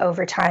acknowledging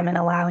overtime and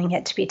allowing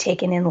it to be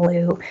taken in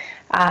lieu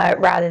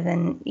rather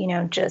than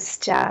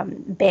just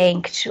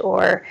banked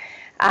or.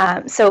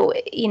 So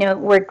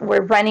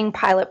we're running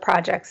pilot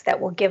projects that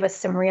will give us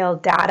some real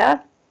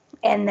data,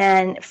 and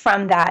then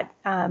from that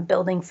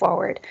building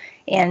forward.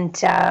 And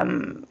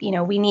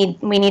we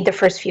need the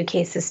first few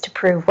cases to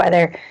prove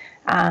whether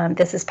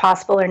this is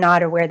possible or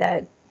not, or where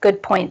the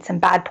good points and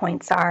bad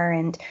points are,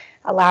 and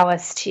allow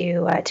us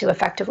to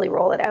effectively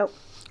roll it out.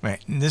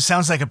 Right. And this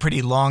sounds like a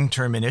pretty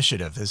long-term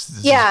initiative. This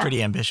is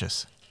pretty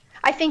ambitious.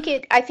 I think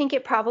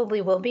it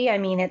probably will be. I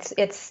mean,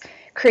 it's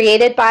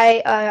created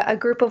by a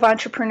group of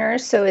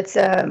entrepreneurs, so it's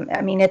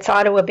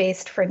Ottawa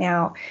based for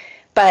now,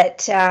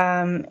 but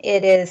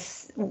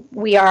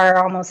we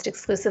are almost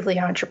exclusively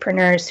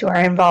entrepreneurs who are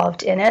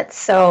involved in it.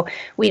 So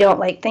we don't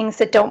like things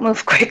that don't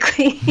move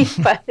quickly,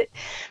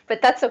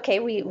 but that's okay.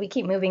 We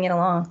keep moving it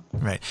along.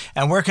 Right.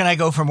 And where can I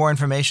go for more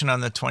information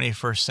on the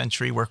 21st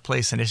Century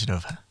Workplace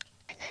Initiative?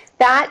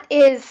 That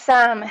is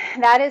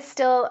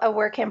still a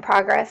work in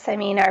progress. I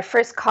mean, our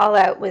first call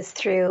out was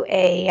through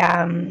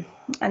an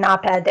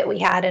op-ed that we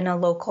had in a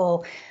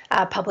local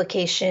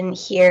publication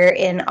here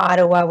in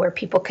Ottawa, where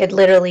people could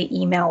literally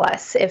email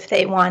us if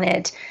they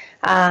wanted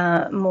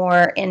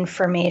more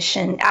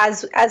information.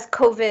 As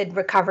COVID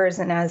recovers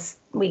and as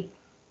we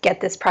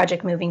get this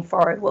project moving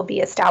forward, we'll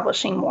be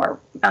establishing more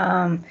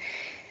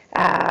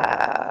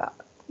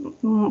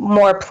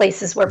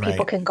places where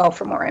people can go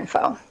for more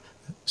info.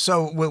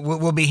 So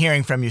we'll be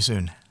hearing from you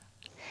soon.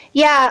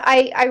 Yeah,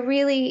 I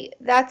really,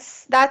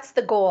 that's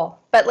the goal.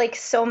 But like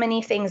so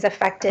many things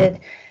affected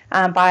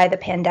by the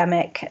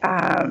pandemic,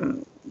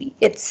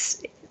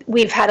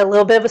 we've had a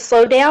little bit of a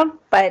slowdown,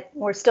 but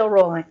we're still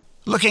rolling.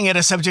 Looking at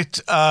a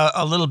subject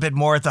a little bit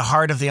more at the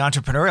heart of the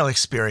entrepreneurial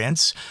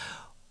experience,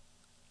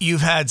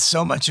 you've had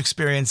so much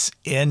experience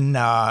in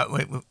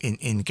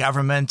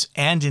government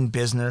and in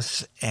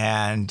business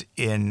and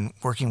in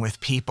working with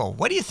people.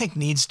 What do you think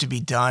needs to be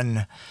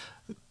done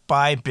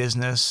by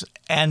business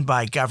and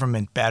by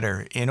government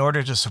better in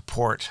order to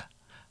support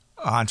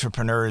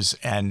entrepreneurs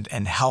and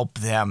help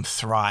them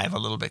thrive a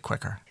little bit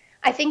quicker?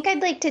 I think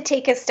I'd like to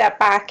take a step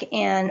back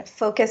and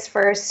focus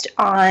first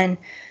on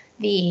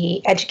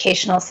the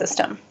educational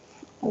system.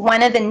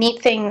 One of the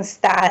neat things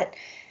that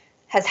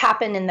has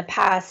happened in the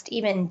past,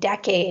 even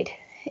decade,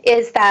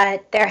 is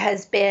that there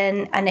has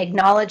been an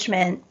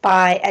acknowledgement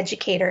by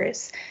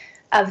educators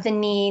of the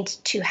need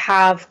to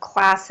have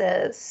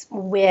classes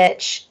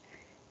which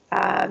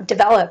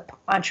develop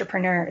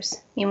entrepreneurs. I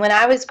mean, when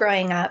I was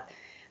growing up,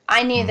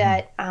 I knew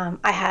that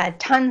I had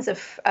tons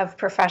of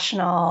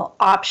professional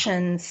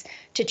options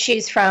to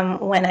choose from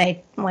when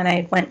I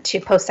went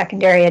to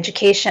post-secondary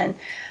education.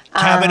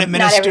 Cabinet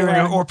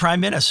minister or prime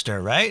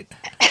minister, right?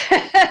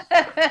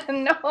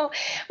 No.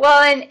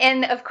 Well,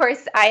 and of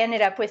course, I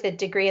ended up with a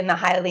degree in the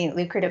highly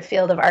lucrative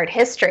field of art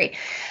history.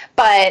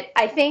 But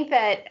I think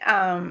that,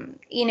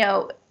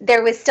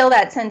 there was still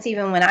that sense,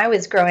 even when I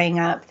was growing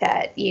up,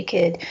 that you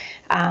could,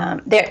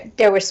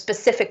 there were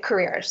specific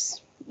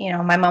careers.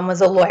 My mom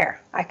was a lawyer.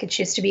 I could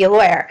choose to be a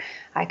lawyer.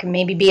 I could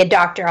maybe be a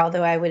doctor,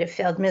 although I would have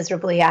failed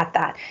miserably at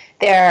that.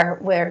 There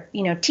were,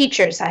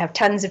 teachers. I have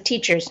tons of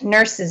teachers,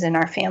 nurses in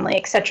our family,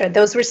 etc.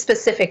 Those were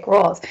specific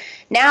roles.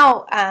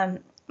 Now,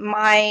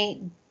 my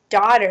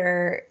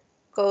daughter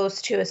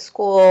goes to a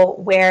school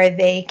where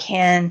they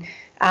can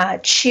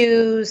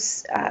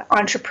choose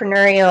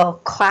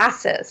entrepreneurial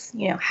classes,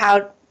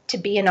 how to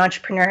be an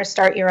entrepreneur,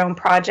 start your own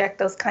project,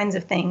 those kinds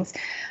of things.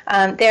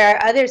 There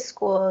are other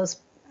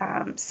schools,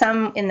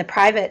 some in the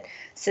private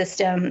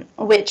system,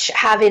 which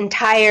have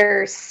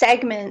entire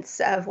segments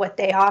of what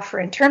they offer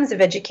in terms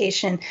of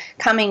education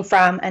coming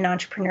from an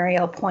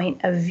entrepreneurial point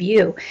of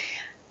view.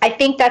 I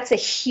think that's a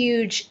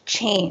huge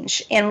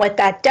change. And what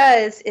that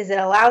does is it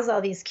allows all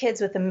these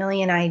kids with a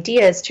million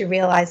ideas to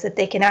realize that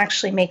they can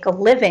actually make a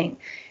living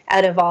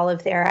out of all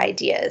of their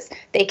ideas.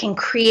 They can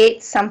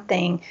create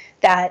something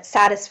that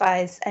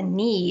satisfies a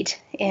need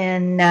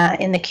in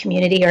the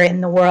community or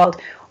in the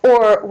world,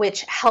 or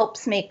which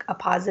helps make a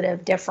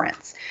positive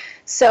difference.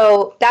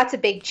 So that's a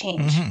big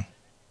change.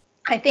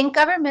 I think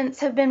governments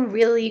have been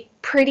really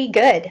pretty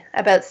good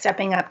about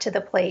stepping up to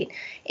the plate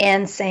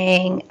and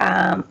saying,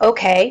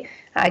 okay,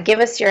 give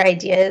us your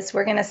ideas.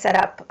 We're going to set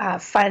up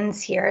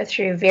funds here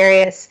through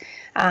various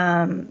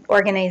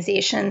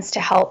organizations to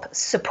help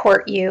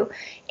support you.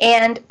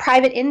 And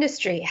private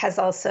industry has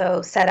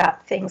also set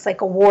up things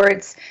like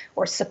awards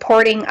or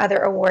supporting other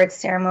award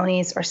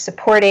ceremonies or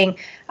supporting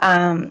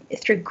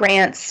through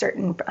grants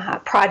certain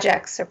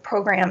projects or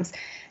programs.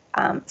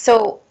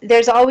 So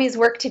there's always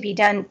work to be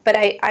done, but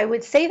I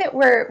would say that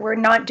we're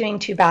not doing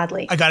too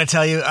badly. I got to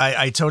tell you,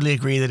 I totally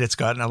agree that it's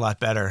gotten a lot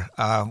better.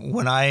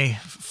 When I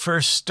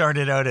first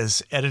started out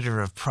as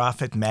editor of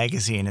Profit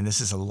Magazine, and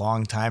this is a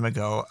long time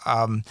ago,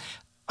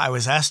 I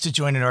was asked to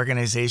join an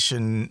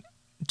organization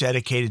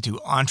dedicated to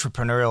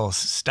entrepreneurial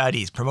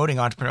studies, promoting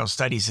entrepreneurial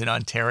studies in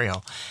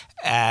Ontario.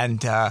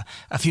 And a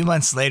few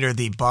months later,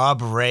 the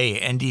Bob Rae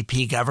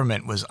NDP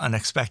government was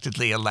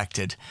unexpectedly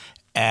elected.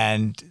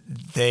 And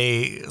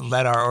they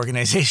let our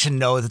organization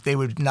know that they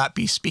would not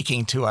be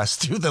speaking to us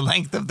through the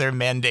length of their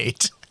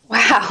mandate.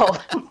 Wow.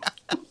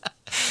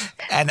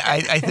 And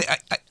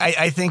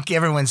I think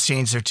everyone's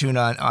changed their tune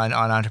on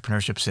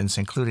entrepreneurship since,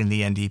 including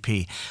the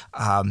NDP.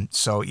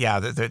 So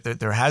yeah,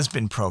 there has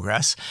been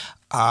progress.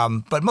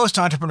 But most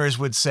entrepreneurs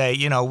would say,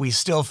 we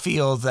still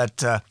feel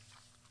that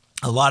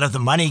a lot of the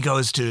money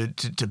goes to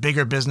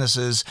bigger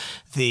businesses.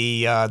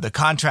 The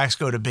contracts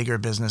go to bigger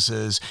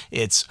businesses.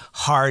 It's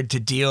hard to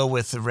deal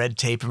with the red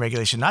tape and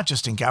regulation, not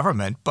just in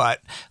government,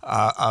 but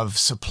of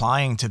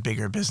supplying to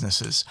bigger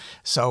businesses.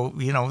 So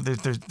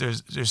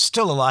there's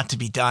still a lot to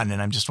be done.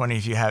 And I'm just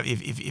wondering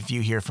if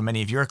you hear from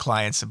any of your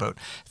clients about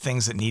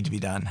things that need to be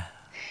done.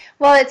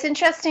 Well, it's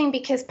interesting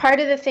because part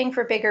of the thing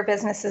for bigger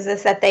businesses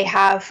is that they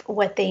have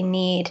what they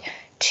need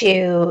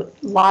to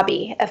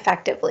lobby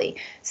effectively.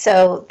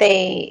 So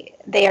they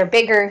are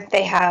bigger.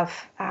 They have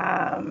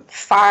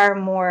far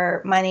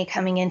more money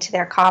coming into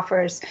their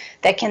coffers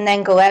that can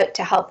then go out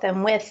to help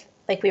them with,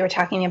 like we were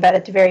talking about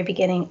at the very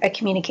beginning, a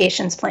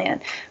communications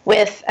plan,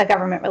 with a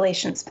government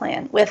relations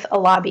plan, with a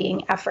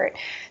lobbying effort.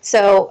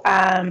 So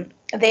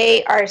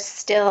they are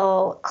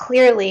still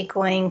clearly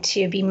going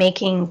to be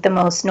making the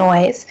most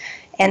noise,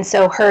 and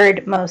so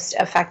heard most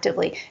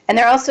effectively. And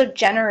they're also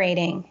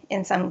generating,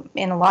 in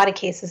a lot of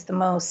cases, the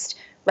most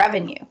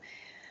revenue.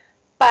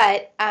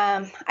 But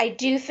I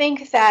do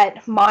think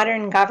that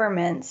modern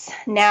governments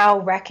now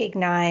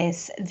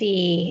recognize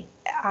the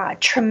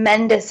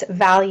tremendous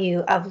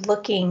value of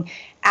looking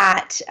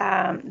at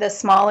the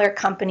smaller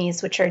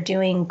companies which are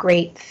doing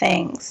great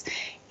things.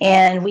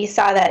 And we've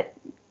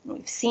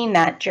seen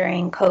that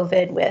during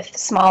COVID with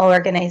small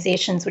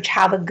organizations which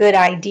have a good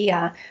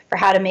idea for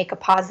how to make a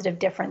positive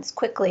difference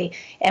quickly.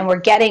 And we're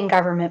getting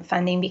government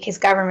funding because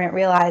government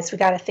realized we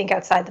got to think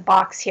outside the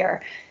box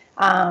here.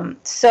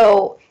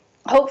 So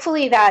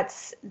hopefully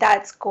that's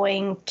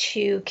going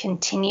to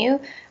continue.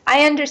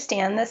 I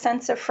understand the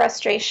sense of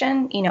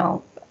frustration,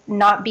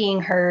 not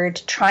being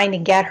heard, trying to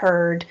get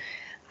heard,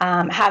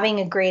 having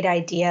a great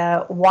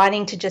idea,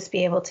 wanting to just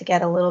be able to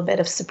get a little bit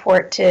of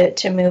support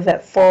to move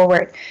it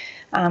forward.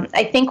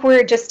 I think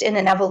we're just in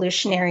an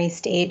evolutionary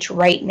stage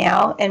right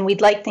now, and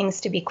we'd like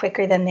things to be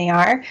quicker than they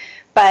are.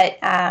 But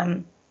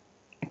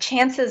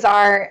chances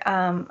are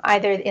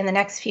either in the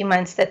next few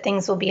months that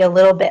things will be a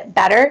little bit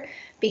better,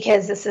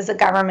 because this is a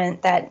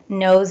government that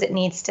knows it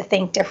needs to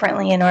think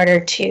differently in order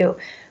to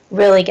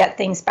really get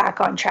things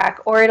back on track,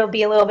 or it'll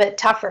be a little bit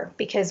tougher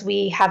because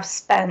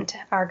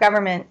our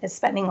government is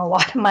spending a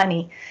lot of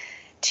money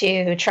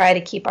to try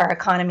to keep our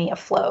economy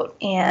afloat.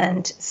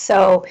 And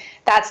so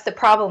that's the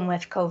problem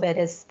with COVID,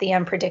 is the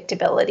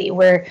unpredictability.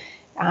 We're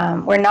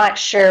not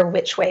sure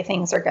which way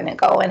things are going to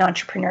go, and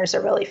entrepreneurs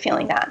are really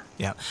feeling that.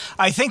 Yeah.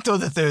 I think, though,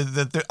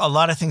 that a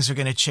lot of things are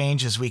going to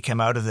change as we come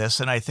out of this.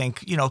 And I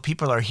think,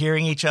 people are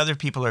hearing each other,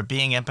 people are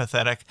being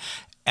empathetic.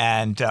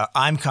 And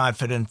I'm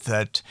confident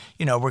that,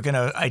 we're going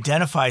to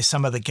identify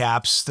some of the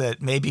gaps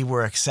that maybe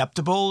were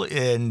acceptable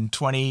in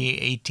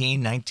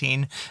 2018,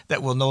 19,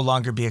 that will no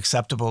longer be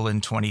acceptable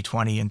in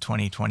 2020 and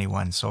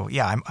 2021. So,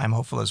 yeah, I'm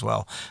hopeful as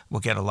well. We'll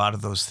get a lot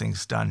of those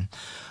things done.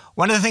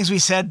 One of the things we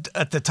said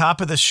at the top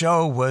of the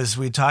show was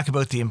we'd talk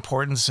about the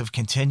importance of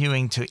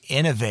continuing to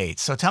innovate.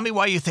 So tell me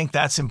why you think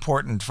that's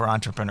important for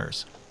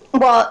entrepreneurs.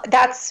 Well,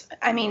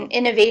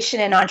 innovation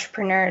and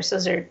entrepreneurs,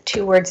 those are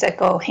two words that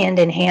go hand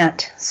in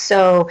hand.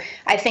 So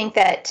I think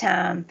that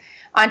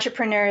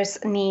entrepreneurs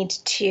need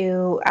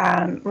to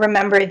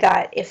remember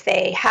that if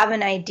they have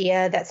an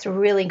idea that's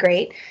really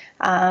great,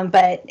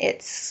 but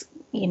it's,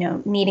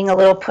 needing a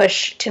little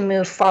push to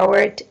move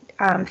forward,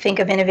 think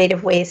of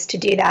innovative ways to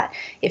do that.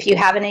 If you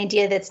have an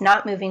idea that's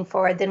not moving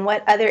forward, then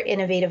what other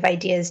innovative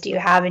ideas do you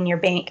have in your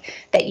bank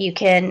that you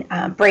can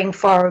bring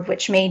forward,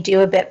 which may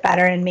do a bit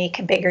better and make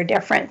a bigger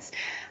difference?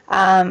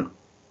 How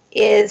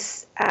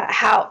is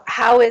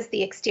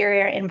the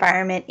exterior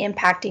environment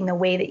impacting the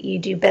way that you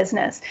do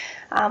business?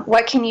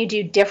 What can you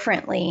do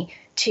differently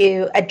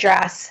to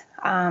address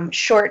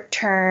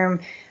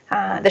short-term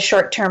the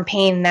short-term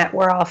pain that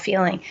we're all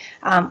feeling.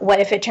 What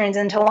if it turns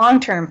into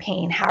long-term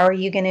pain? How are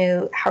you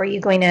going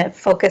to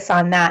focus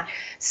on that?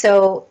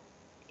 So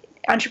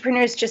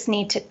entrepreneurs just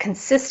need to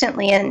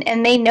consistently,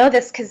 and they know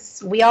this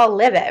because we all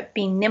live it,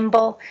 be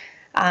nimble,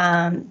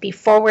 be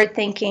forward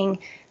thinking,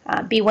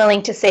 be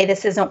willing to say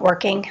this isn't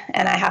working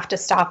and I have to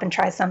stop and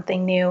try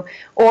something new,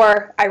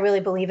 or I really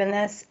believe in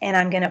this and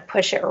I'm going to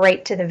push it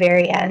right to the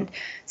very end.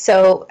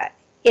 So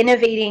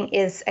innovating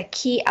is a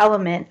key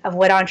element of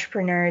what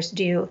entrepreneurs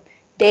do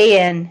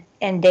day in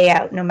and day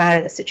out, no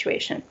matter the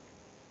situation.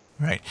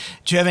 Right.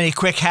 Do you have any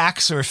quick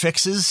hacks or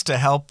fixes to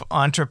help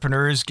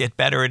entrepreneurs get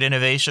better at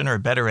innovation or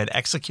better at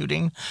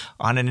executing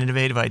on an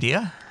innovative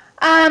idea?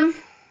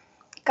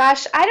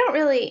 Gosh, I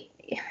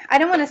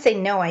don't want to say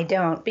no, I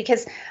don't,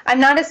 because I'm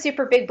not a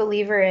super big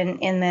believer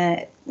in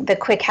the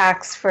quick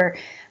hacks for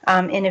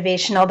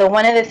innovation. Although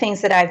one of the things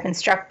that I've been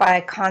struck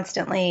by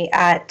constantly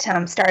at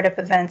startup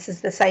events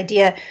is this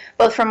idea,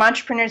 both from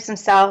entrepreneurs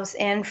themselves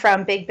and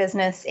from big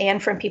business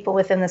and from people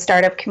within the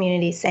startup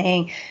community,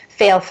 saying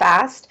fail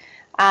fast.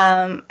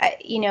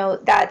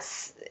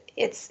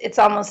 It's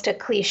almost a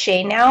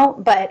cliche now,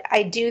 but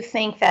I do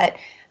think that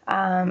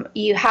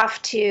you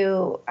have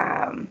to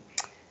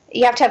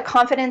have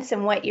confidence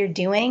in what you're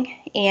doing,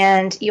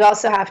 and you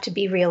also have to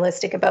be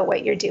realistic about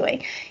what you're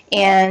doing.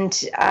 And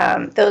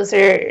those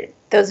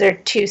are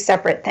two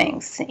separate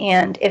things.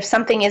 And if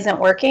something isn't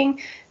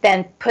working,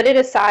 then put it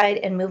aside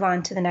and move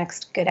on to the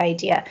next good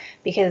idea,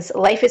 because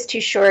life is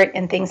too short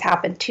and things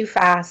happen too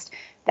fast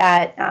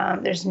that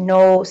there's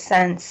no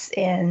sense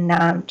in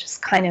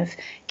just kind of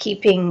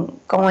keeping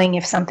going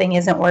if something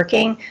isn't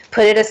working.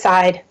 Put it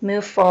aside,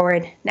 move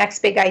forward, next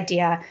big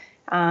idea.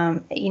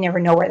 You never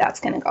know where that's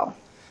going to go.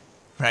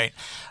 Right.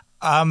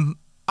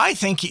 I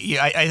think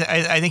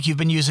you've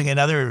been using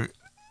another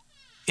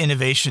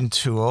innovation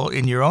tool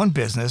in your own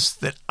business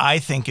that I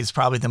think is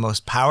probably the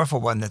most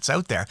powerful one that's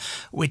out there,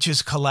 which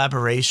is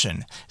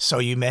collaboration. So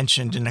you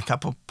mentioned in a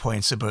couple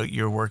points about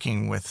you're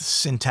working with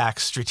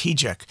Syntax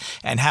Strategic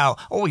and how,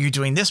 you're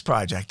doing this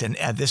project and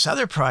this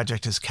other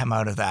project has come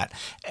out of that.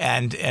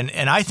 And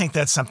I think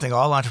that's something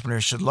all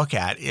entrepreneurs should look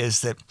at,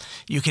 is that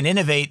you can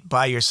innovate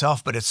by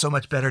yourself, but it's so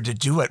much better to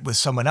do it with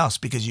someone else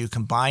because you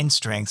combine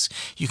strengths,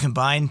 you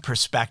combine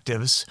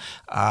perspectives,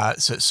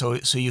 so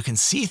you can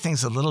see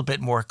things a little bit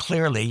more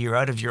clearly. You're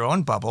out of your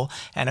own bubble,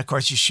 and of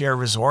course you share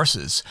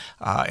resources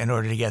in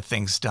order to get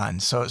things done.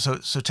 So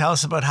tell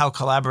us about how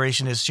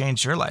collaboration has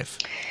changed your life.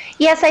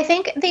 Yes, I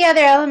think the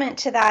other element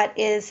to that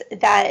is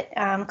that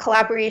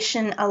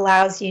collaboration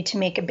allows you to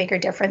make a bigger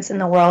difference in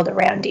the world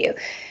around you,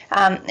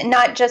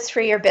 not just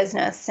for your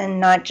business and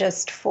not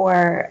just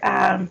for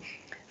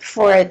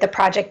the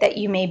project that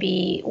you may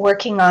be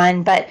working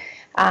on, but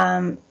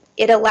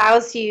it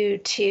allows you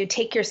to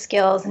take your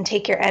skills and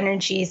take your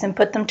energies and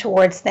put them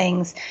towards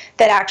things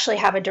that actually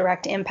have a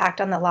direct impact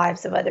on the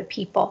lives of other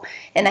people.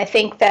 And I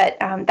think that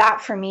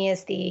that for me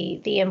is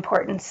the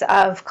importance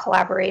of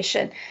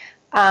collaboration.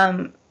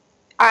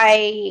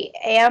 I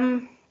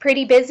am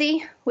pretty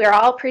busy. We're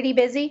all pretty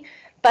busy,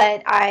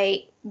 but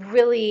I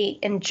really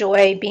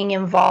enjoy being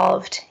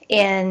involved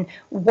in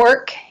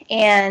work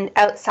and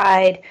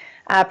outside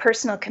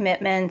personal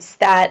commitments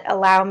that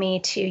allow me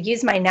to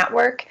use my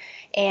network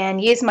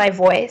and use my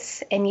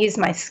voice and use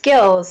my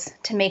skills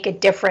to make a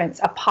difference,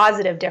 a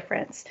positive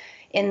difference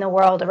in the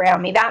world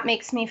around me. That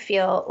makes me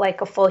feel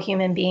like a full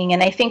human being.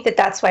 And I think that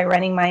that's why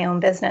running my own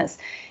business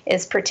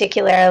is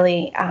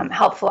particularly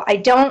helpful. I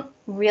don't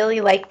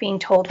really like being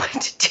told what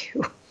to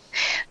do.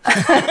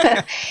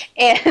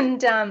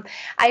 And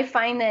I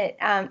find that,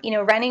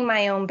 running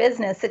my own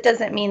business, it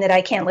doesn't mean that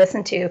I can't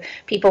listen to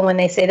people when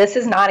they say, this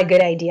is not a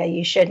good idea,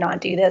 you should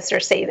not do this or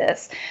say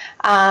this.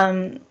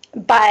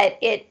 But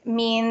it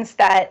means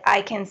that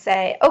I can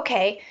say,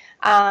 okay,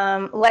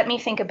 let me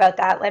think about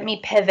that. Let me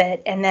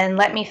pivot, and then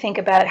let me think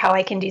about how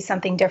I can do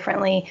something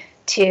differently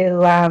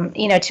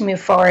to move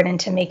forward and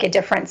to make a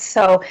difference.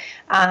 So,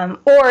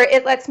 or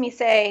it lets me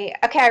say,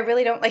 okay, I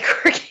really don't like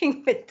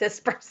working with this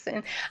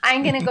person.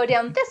 I'm going to go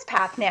down this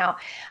path now.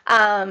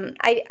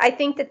 I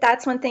think that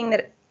that's one thing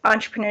that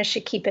entrepreneurs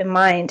should keep in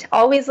mind.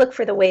 Always look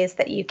for the ways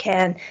that you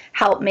can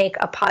help make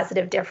a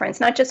positive difference,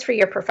 not just for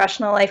your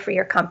professional life, for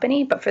your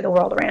company, but for the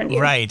world around you.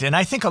 Right. And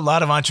I think a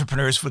lot of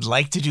entrepreneurs would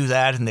like to do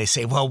that. And they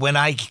say, well, when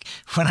I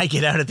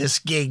get out of this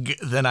gig,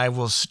 then I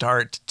will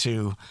start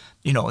to,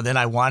 then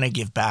I want to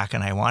give back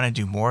and I want to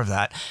do more of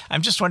that.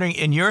 I'm just wondering,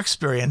 in your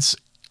experience,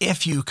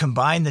 if you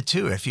combine the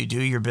two, if you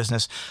do your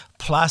business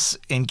plus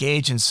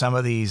engage in some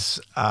of these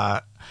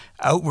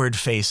outward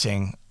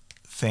facing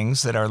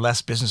things that are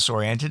less business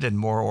oriented and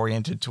more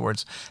oriented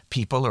towards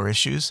people or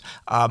issues,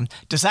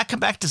 does that come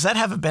back? Does that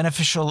have a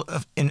beneficial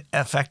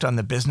effect on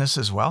the business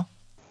as well?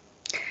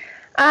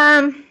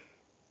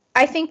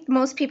 I think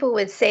most people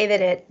would say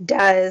that it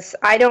does.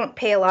 I don't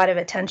pay a lot of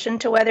attention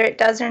to whether it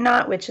does or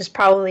not, which is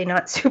probably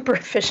not super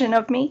efficient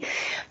of me.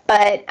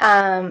 But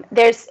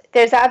there's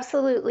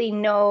absolutely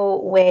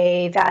no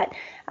way that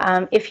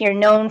if you're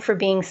known for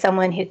being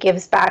someone who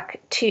gives back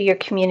to your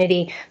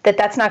community,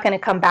 that's not going to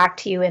come back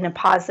to you in a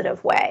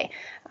positive way.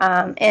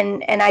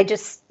 And I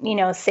just,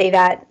 say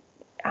that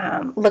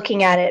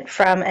looking at it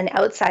from an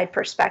outside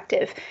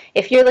perspective.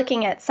 If you're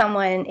looking at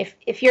someone,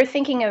 if you're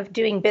thinking of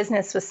doing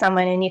business with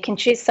someone and you can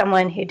choose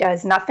someone who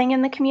does nothing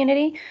in the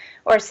community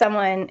or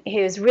someone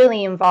who's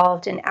really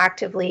involved in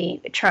actively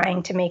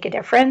trying to make a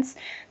difference,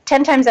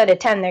 10 times out of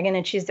 10, they're going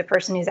to choose the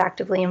person who's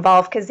actively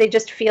involved because they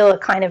just feel a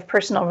kind of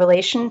personal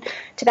relation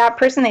to that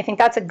person. They think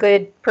that's a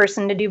good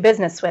person to do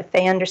business with.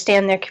 They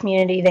understand their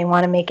community. They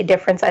want to make a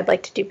difference. I'd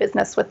like to do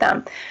business with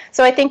them.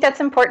 So I think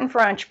that's important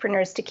for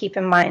entrepreneurs to keep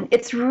in mind.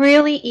 It's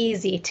really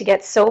easy to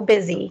get so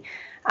busy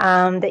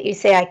that you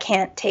say, I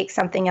can't take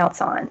something else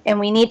on. And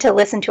we need to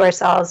listen to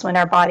ourselves when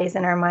our bodies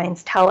and our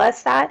minds tell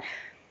us that.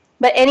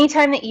 But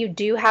anytime that you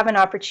do have an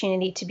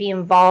opportunity to be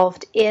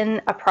involved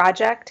in a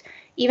project,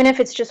 even if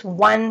it's just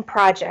one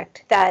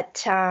project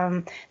that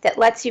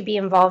lets you be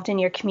involved in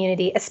your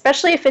community,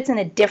 especially if it's in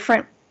a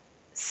different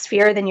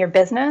sphere than your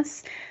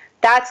business,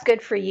 that's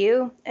good for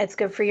you. It's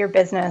good for your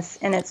business,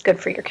 and it's good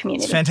for your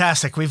community. It's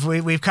fantastic.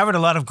 We've covered a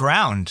lot of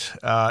ground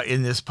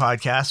in this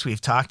podcast.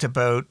 We've talked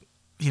about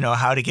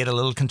how to get a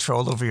little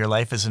control over your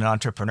life as an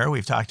entrepreneur.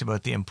 We've talked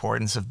about the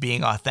importance of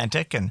being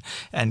authentic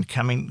and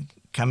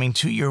coming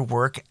to your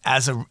work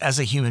as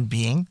a human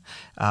being,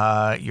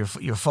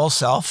 your full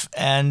self,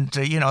 and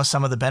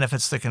some of the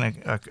benefits that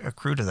can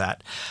accrue to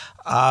that.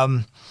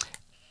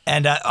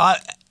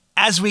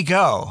 As we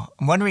go,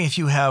 I'm wondering if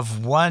you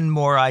have one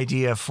more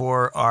idea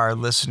for our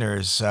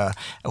listeners,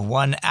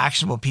 one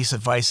actionable piece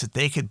of advice that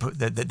they could put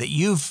that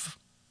you've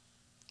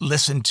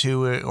listened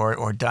to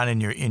or done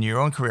in your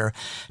own career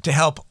to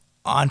help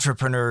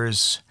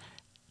entrepreneurs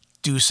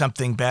do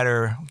something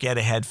better, get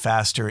ahead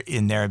faster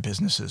in their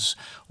businesses.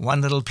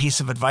 One little piece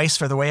of advice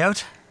for the way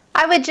out?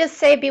 I would just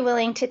say be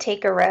willing to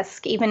take a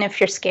risk, even if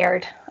you're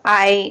scared.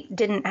 I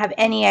didn't have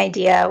any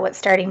idea what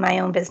starting my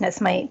own business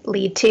might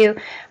lead to.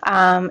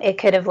 It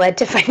could have led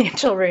to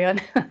financial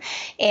ruin.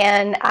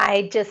 And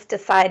I just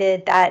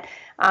decided that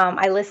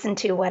I listened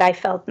to what I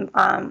felt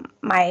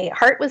my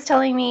heart was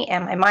telling me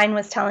and my mind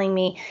was telling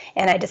me,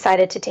 and I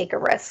decided to take a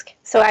risk.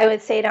 So I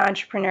would say to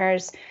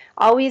entrepreneurs,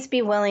 always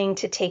be willing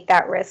to take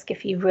that risk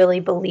if you really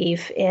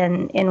believe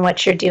in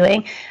what you're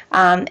doing.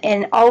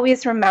 And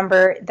always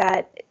remember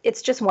that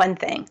it's just one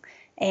thing.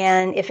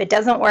 And if it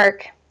doesn't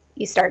work,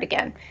 you start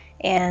again.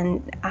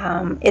 And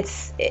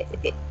it's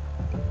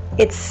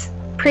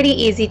pretty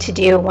easy to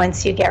do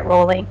once you get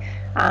rolling.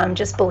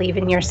 Just believe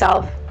in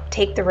yourself,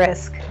 take the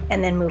risk,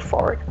 and then move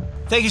forward.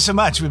 Thank you so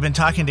much. We've been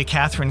talking to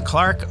Catherine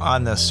Clark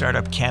on the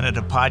Startup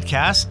Canada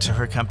podcast.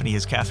 Her company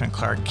is Catherine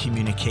Clark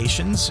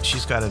Communications.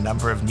 She's got a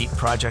number of neat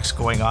projects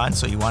going on,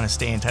 so you want to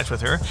stay in touch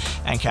with her.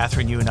 And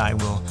Catherine, you and I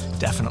will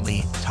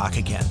definitely talk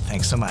again.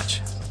 Thanks so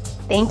much.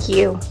 Thank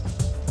you.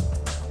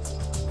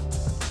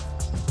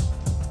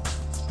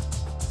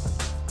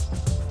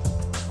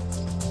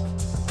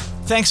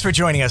 Thanks for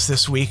joining us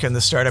this week on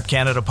the Startup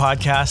Canada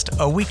podcast,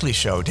 a weekly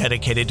show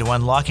dedicated to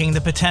unlocking the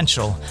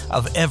potential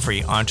of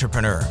every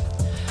entrepreneur.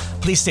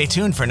 Please stay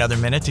tuned for another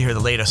minute to hear the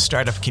latest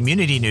startup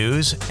community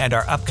news and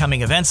our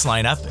upcoming events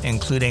lineup,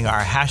 including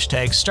our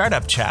hashtag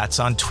Startup Chats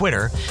on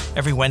Twitter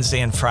every Wednesday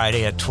and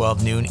Friday at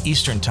 12 noon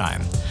Eastern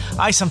Time.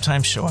 I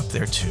sometimes show up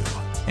there too.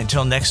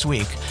 Until next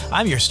week,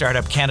 I'm your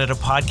Startup Canada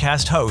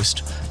podcast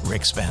host,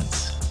 Rick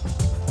Spence.